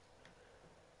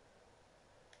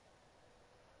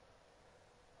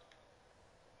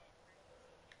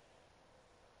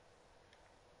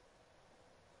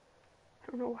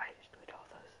 I don't know why I just did all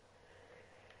those.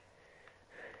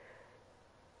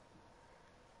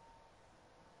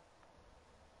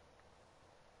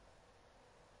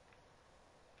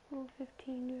 Level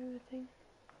 15 do everything.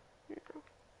 No.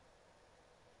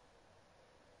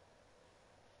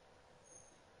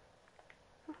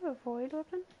 I have a void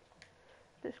weapon.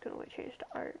 This can only change to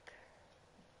arc.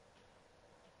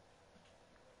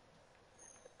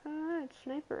 It's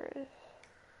sniper is.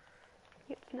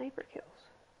 Get sniper kills.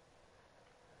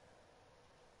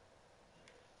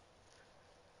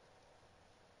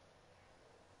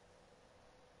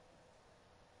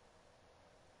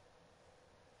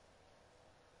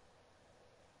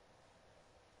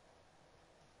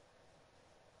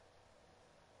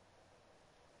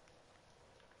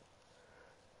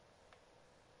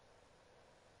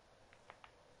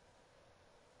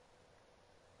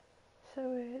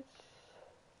 So it's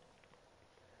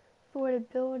void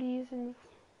abilities and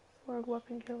void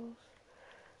weapon kills.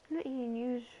 I'm not even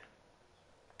use.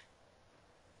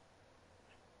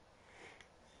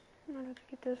 I'm gonna have to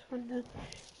get this one done.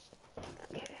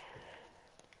 Okay.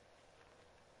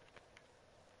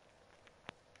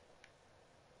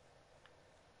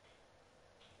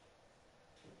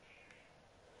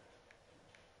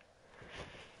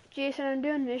 Jason, I'm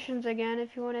doing missions again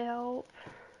if you want to help.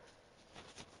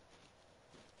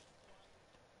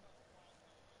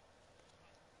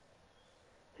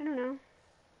 I don't know.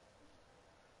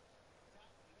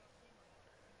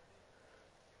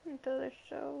 Until they're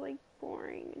so like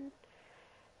boring and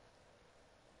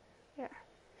yeah.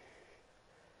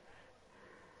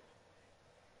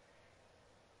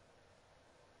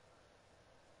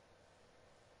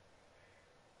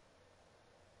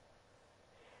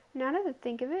 Now that I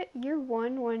think of it, year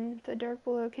 1 when the Dark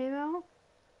Below came out,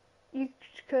 you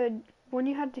could when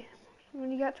you got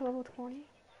to level 20.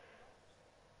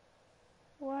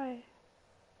 Why?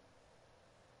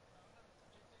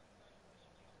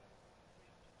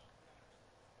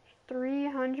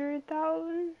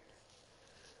 $300,000?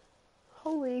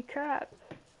 Holy crap.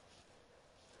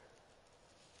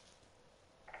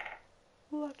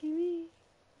 Lucky me.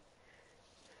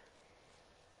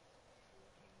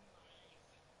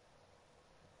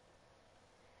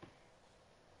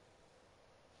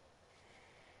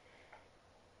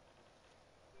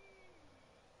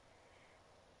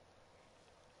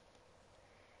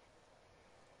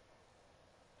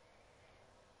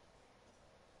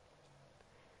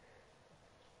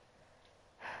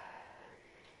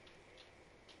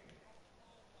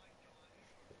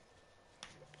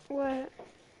 What?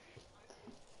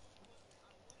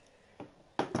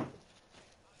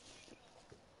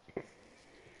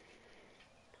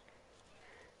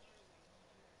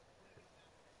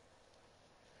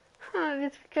 Huh,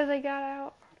 it's because I got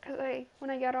out. When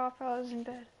I got off, I was in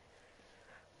bed.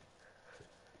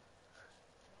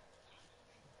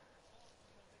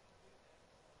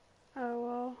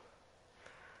 Oh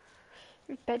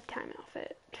well. Bedtime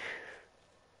outfit.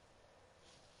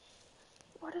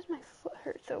 Why does my foot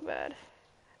hurt so bad?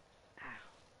 Ow.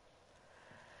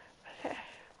 Okay.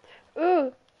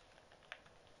 Ooh!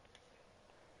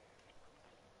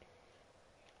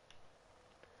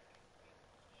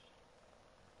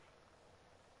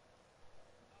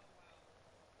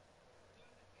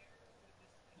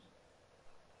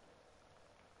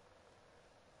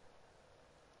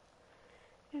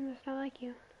 It must not like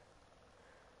you.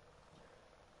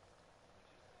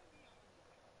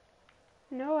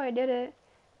 No, I did it.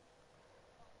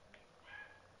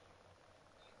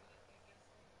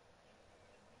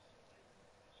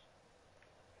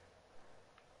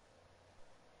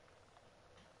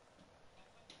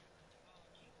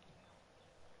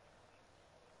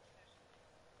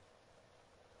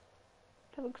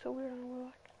 That looks so weird on a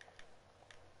warlock.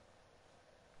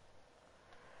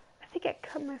 I think I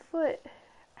cut my foot.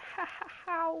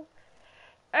 How?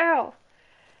 Ow!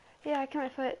 Yeah, I cut my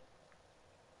foot.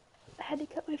 I had to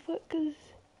cut my foot because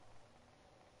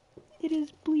it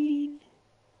is bleeding.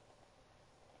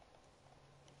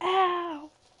 Ow!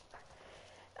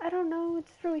 I don't know, it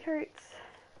really hurts.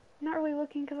 I'm not really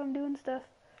looking because I'm doing stuff,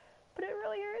 but it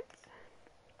really hurts.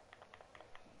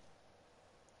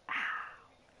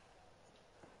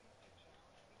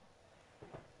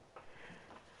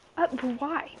 Ow!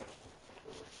 Why?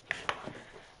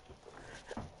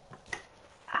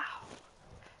 Ow!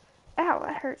 Ow,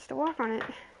 that hurts to walk on it.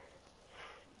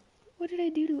 What did I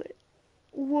do to it?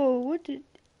 Whoa, what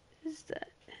is that?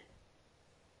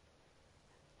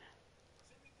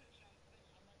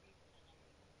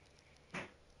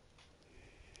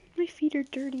 My feet are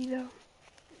dirty though.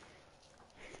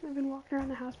 I've been walking around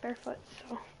the house barefoot,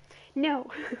 so no.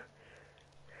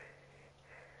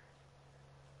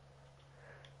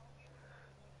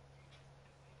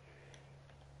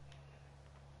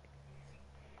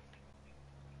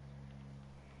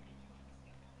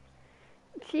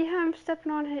 See how I'm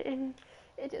stepping on it and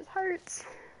it just hurts.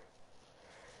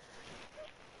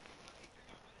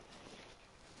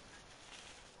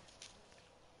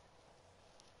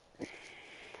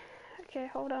 Okay,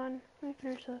 hold on. Let me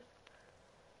finish this.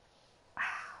 Ow.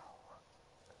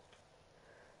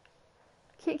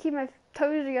 Can't keep my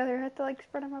toes together. I have to like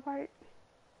spread them apart.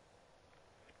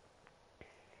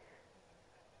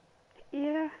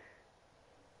 Yeah.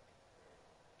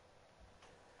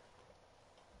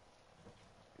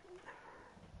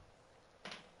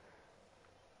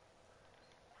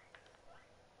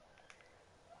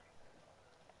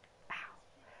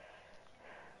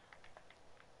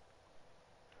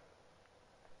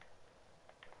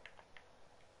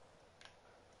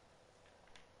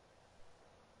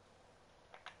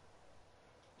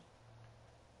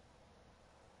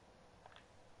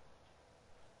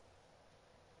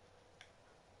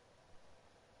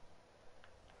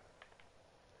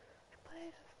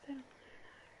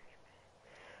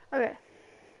 Okay.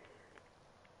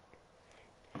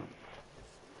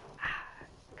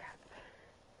 Crap.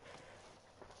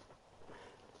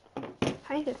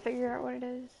 I need to figure out what it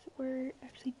is. We're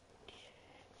actually.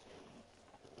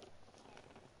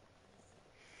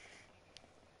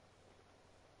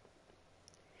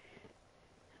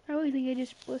 I really think I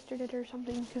just blistered it or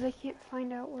something because I can't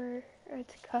find out where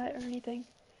it's cut or anything.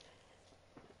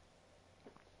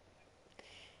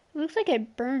 It looks like I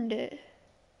burned it.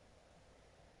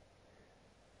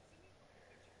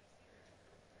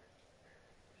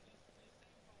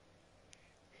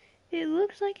 It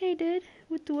looks like I did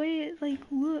with the way it like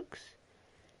looks.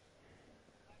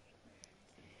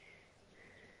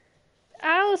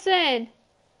 Allison!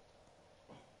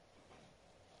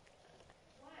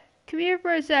 Come here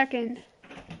for a second.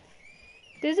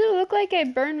 Does it look like I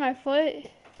burned my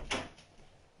foot?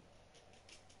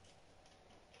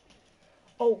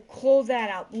 Oh, close that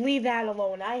out. Leave that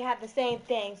alone. I had the same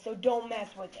thing, so don't mess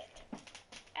with it.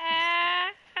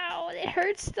 Ow, it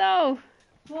hurts though.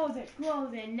 Close it.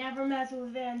 Never mess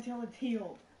with it until it's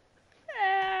healed. Which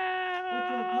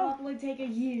will Ow. probably take a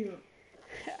year.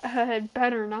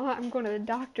 Better not. I'm going to the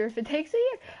doctor. If it takes a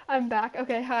year, I'm back.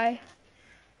 Okay, hi.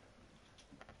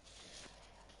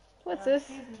 What's this?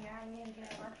 Excuse me, I need to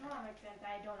get electronics since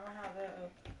I don't know how to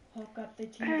hook up the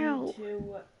TV Ow.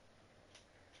 to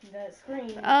the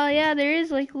screen. Oh yeah, there is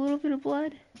like a little bit of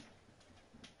blood.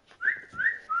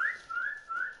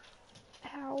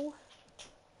 Ow.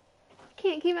 I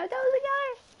can't keep my toes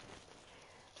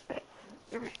together. Okay,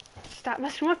 alright. Stop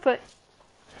messing with my foot.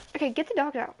 Okay, get the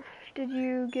dog out. Did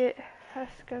you get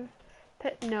husk of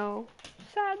pet? No.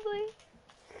 Sadly.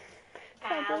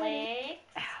 Alex.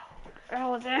 Ow.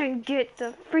 Oh, then get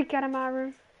the freak out of my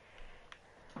room.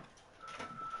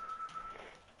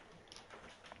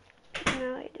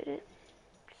 No, I didn't.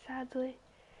 Sadly.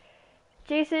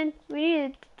 Jason, we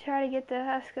need to try to get the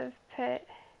husk of pet.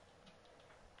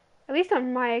 At least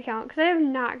on my account, because I have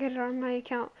not get it on my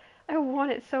account. I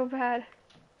want it so bad.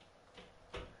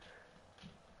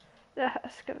 The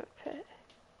husk of a pet.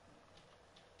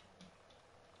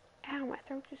 Ow, my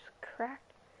throat just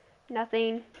cracked.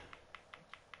 Nothing.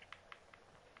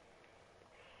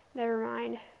 Never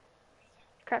mind.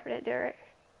 Crap, I didn't do it right.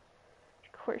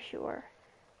 Of course you are.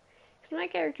 Because my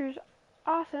character's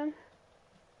awesome.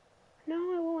 No,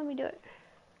 it won't let me do it.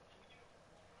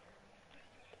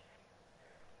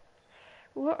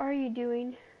 What are you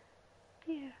doing?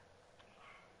 Yeah.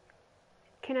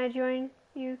 Can I join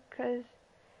you? Because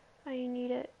I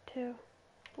need it too.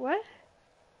 What?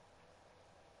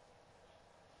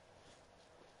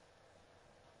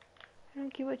 I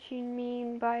don't get what you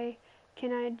mean by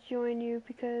can I join you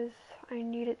because I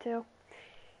need it too.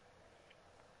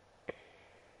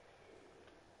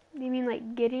 You mean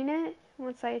like getting it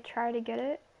once I try to get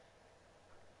it?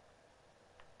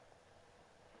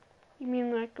 You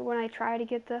mean like when I try to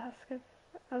get the husk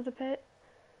of the pit?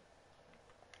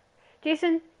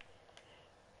 Jason,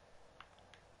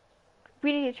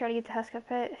 we need to try to get the husk of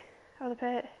the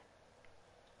pit.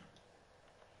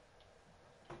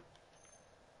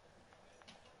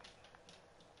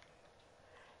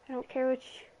 I don't care which.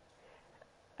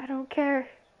 I don't care.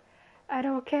 I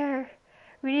don't care.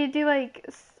 We need to do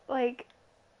like.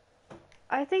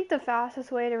 I think the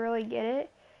fastest way to really get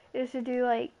it is to do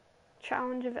like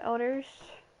challenge of elders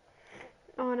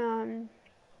on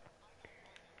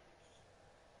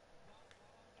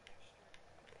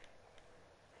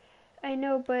I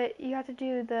know, but you have to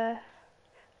do the.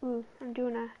 Ooh, I'm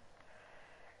doing a.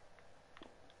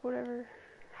 Whatever.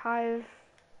 Hive.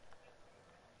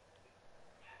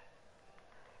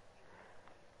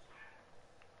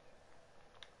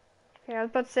 Okay, I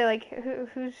was about to say, like,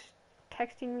 who's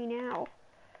texting me now?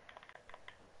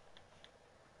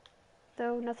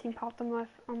 Though nothing popped on my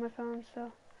phone,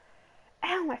 so.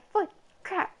 Ow, my foot!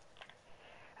 Crap!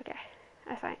 Okay,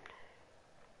 I'm fine.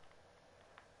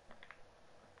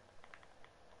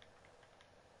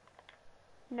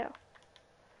 No.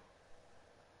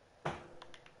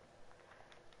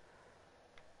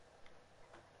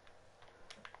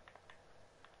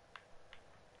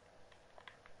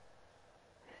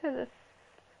 This is a.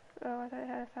 Oh, I thought I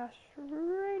had a fast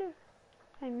right.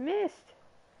 I missed.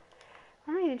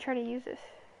 I'm not even trying to use this.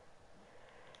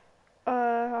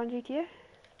 On GTA?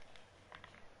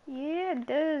 Yeah, it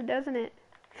does, doesn't it?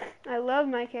 I love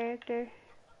my character.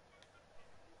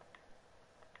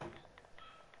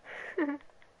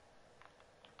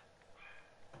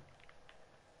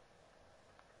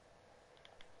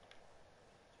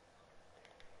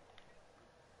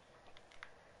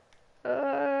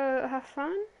 Have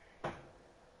fun? That's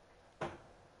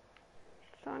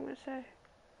all I'm gonna say.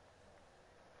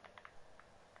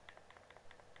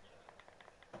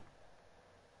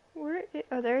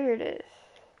 Oh, there it is.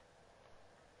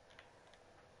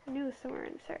 I knew it was somewhere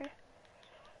in this area.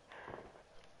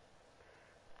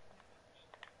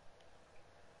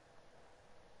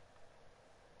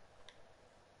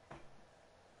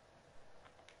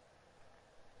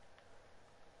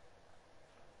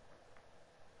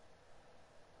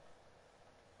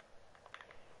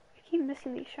 I keep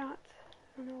missing these shots.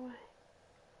 I don't know why.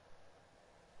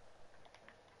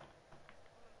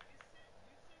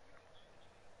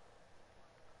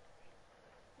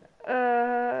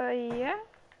 Yeah.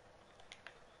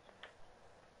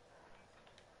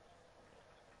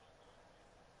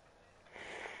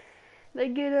 They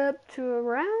get up to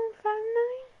around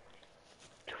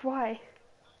 5'9". Why?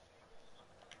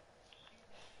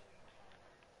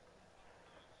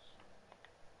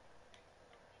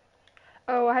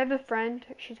 have a friend.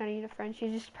 She's not even a friend.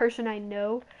 She's just a person I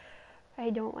know. I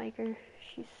don't like her.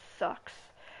 She sucks.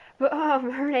 But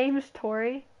her name's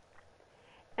Tori,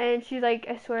 and she's like,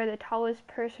 I swear, the tallest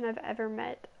person I've ever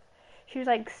met. She was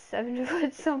like 7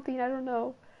 foot something. I don't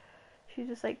know. She's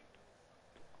just like,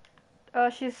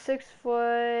 she's 6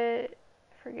 foot.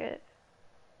 I forget.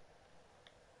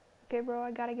 Okay, bro,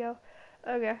 I gotta go.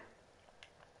 Okay.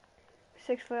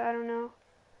 6 foot. I don't know.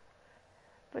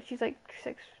 But she's like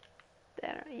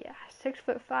yeah,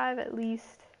 6'5" at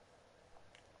least.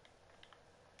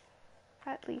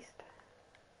 At least.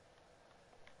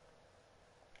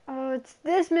 Oh, it's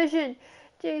this mission!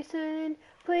 Jason,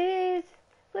 please,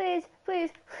 please,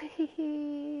 please,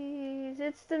 please.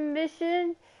 It's the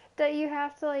mission that you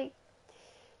have to, like,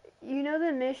 you know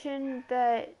the mission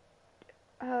that,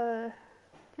 I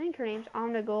think her name's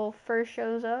Omnigul first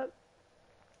shows up?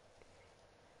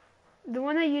 The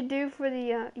one that you do for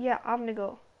the, yeah,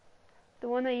 Omnigul. The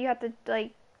one that you have to,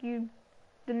 like,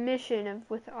 the mission of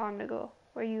with Omnigul,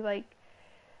 where you, like,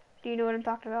 do you know what I'm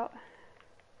talking about?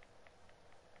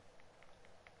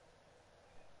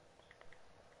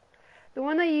 The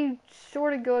one that you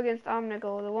sort of go against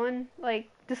Omnigul, the one, like,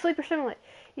 the Sleeper Simulate.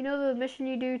 You know the mission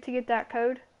you do to get that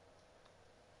code?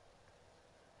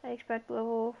 I expect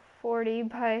level 40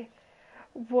 by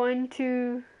 1,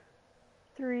 2,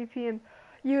 3 p.m.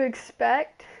 You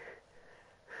expect?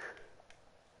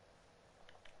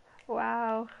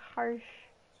 Wow, harsh.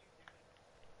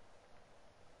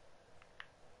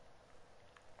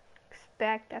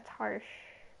 Expect, that's harsh.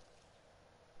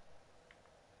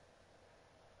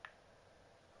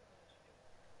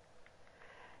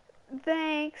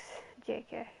 Thanks,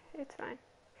 JK. It's fine.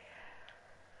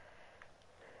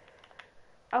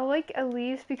 I'll like at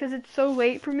least, because it's so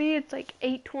late for me, it's like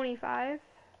 8:25.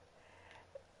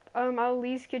 I'll at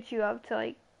least get you up to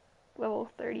like level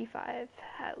 35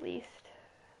 at least.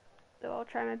 So I'll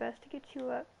try my best to get you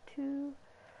up to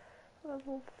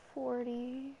level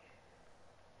 40.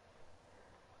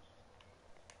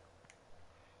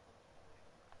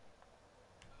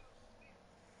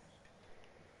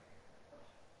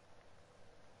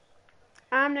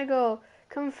 I'm gonna go.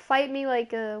 Come fight me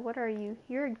like a, what are you?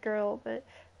 You're a girl, but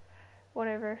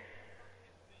whatever.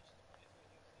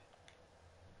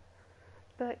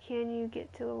 But can you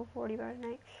get to level 40 by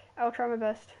tonight? I'll try my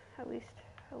best, at least.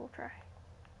 I will try.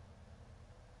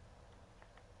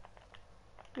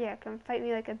 Yeah, come fight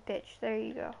me like a bitch. There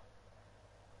you go.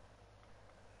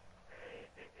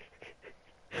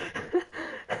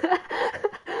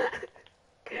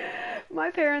 My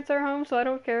parents are home, so I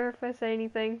don't care if I say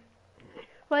anything.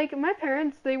 Like, my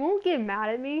parents, they won't get mad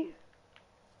at me,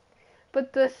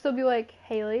 but they'll still be like,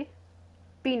 Haley,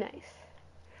 be nice.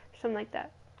 Something like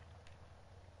that.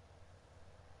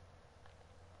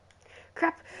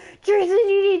 Crap. Jason,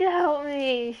 you need to help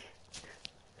me.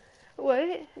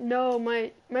 What? No,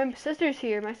 my sister's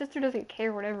here. My sister doesn't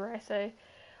care whatever I say.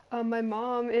 My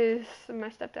mom and my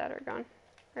stepdad are gone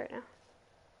right now.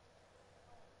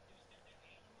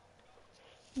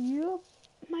 Yup.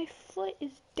 My foot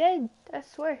is dead. I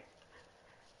swear.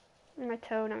 My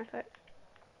toe, not my foot.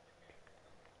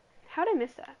 How'd I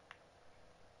miss that?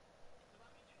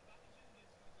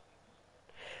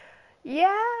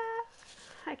 Yeah,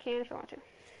 I can if I want to,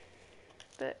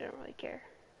 but I don't really care.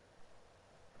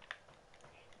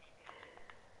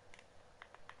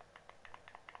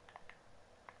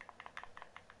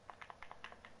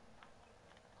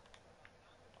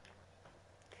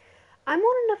 I'm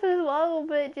old enough as well,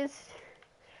 but just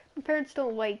my parents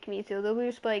don't like me, so they'll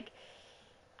just like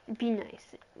be nice,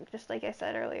 just like I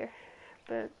said earlier.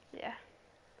 But yeah,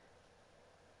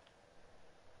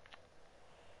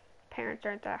 parents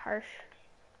aren't that harsh.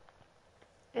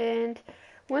 And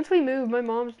once we move, my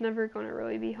mom's never gonna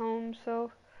really be home,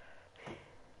 so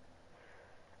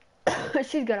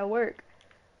she's gotta work.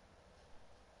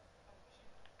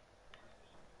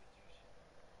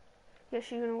 Yeah,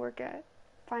 she's gonna work at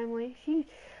finally.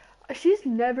 She's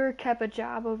never kept a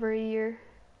job over a year.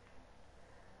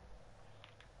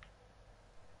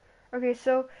 Okay,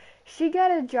 so she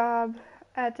got a job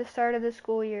at the start of the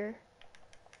school year,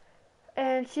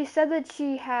 and she said that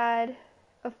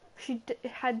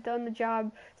had done the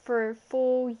job for a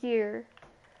full year,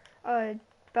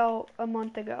 about a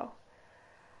month ago.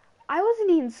 I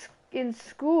wasn't even in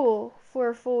school for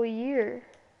a full year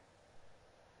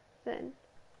then,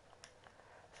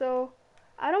 so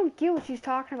I don't get what she's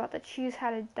talking about, that she's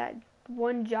had that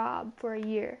one job for a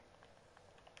year.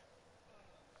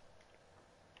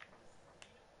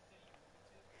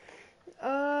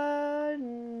 I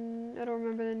don't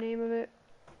remember the name of it.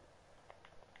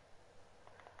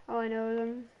 All I know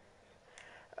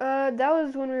is that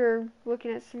was when we were looking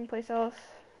at someplace else.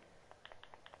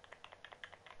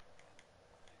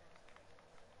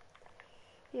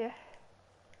 Yeah.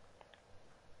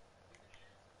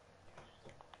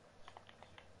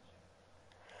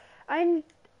 I,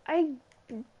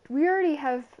 we already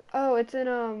have, oh, it's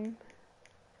in,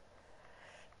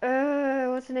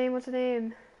 what's the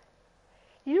name?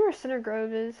 You know where Center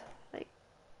Grove is? Like,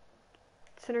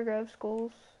 Center Grove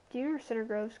schools. Do you know where Center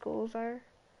Grove schools are?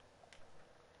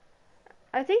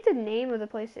 I think the name of the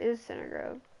place is Center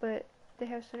Grove, but they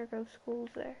have Center Grove schools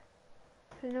there.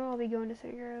 So I know I'll be going to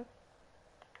Center Grove.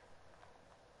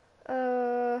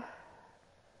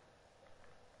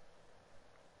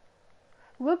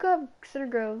 Look up Center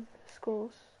Grove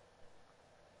schools.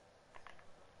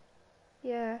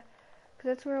 Yeah, because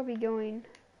that's where I'll be going.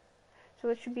 So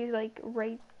it should be like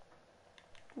right,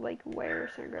 like where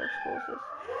Center Grove schools is.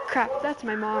 Crap, that's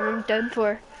my mom. I'm dead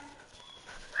for.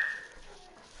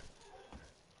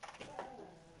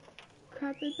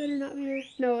 Crap, it better not be her.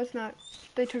 No, it's not.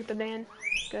 They took the van.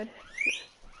 Good.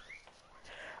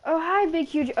 Oh, hi, big,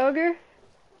 huge ogre.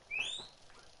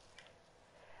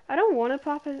 I don't want to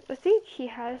pop it. I think he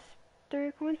has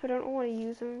 3 coins, but I don't want to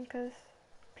use them because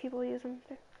people use them.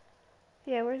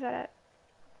 Yeah, where's that at?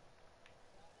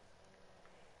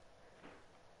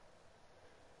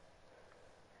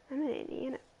 I'm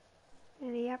in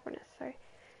Indianapolis, sorry.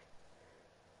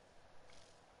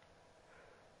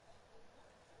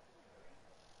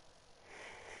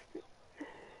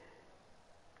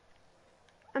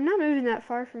 I'm not moving that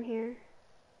far from here.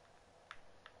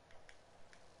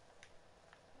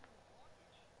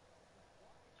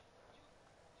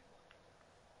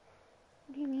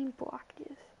 What do you mean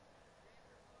blockages?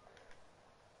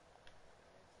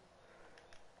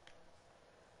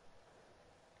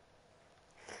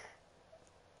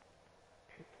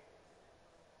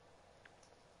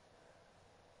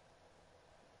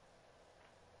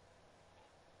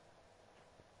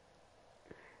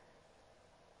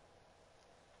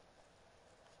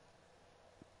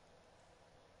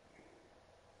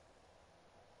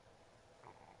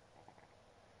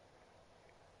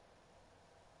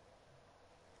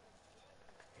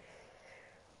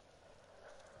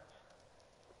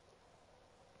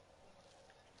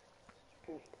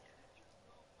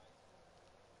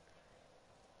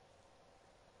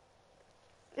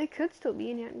 It could still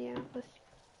be in Indianapolis.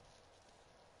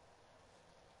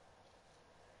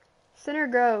 Center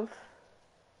Grove.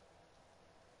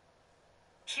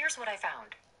 Here's what I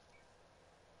found.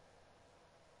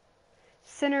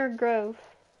 Center Grove.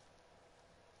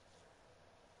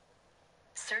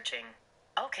 Searching.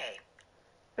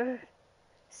 Okay.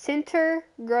 Center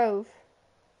Grove.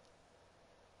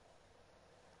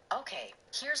 Okay,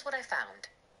 here's what I found.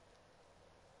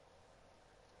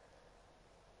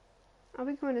 I'll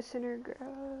be going to Center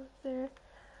Grove there.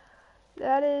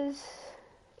 That is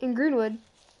in Greenwood.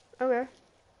 Okay.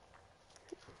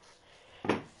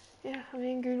 Yeah, I'm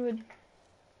in Greenwood.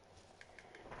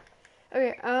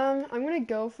 Okay, I'm gonna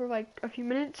go for like a few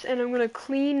minutes and I'm gonna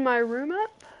clean my room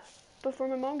up before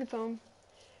my mom gets home.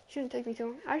 Shouldn't take me too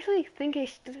long. I actually think I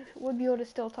would be able to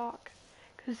still talk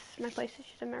because my place is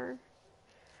just in my room.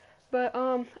 But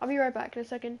I'll be right back in a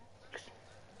second.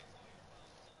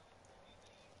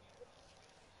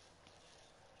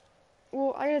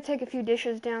 Well, I gotta take a few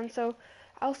dishes down, so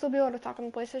I'll still be able to talk on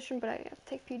the PlayStation, but I have to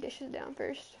take a few dishes down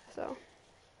first, so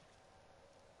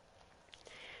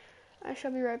I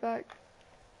shall be right back.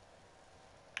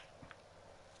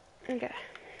 Okay.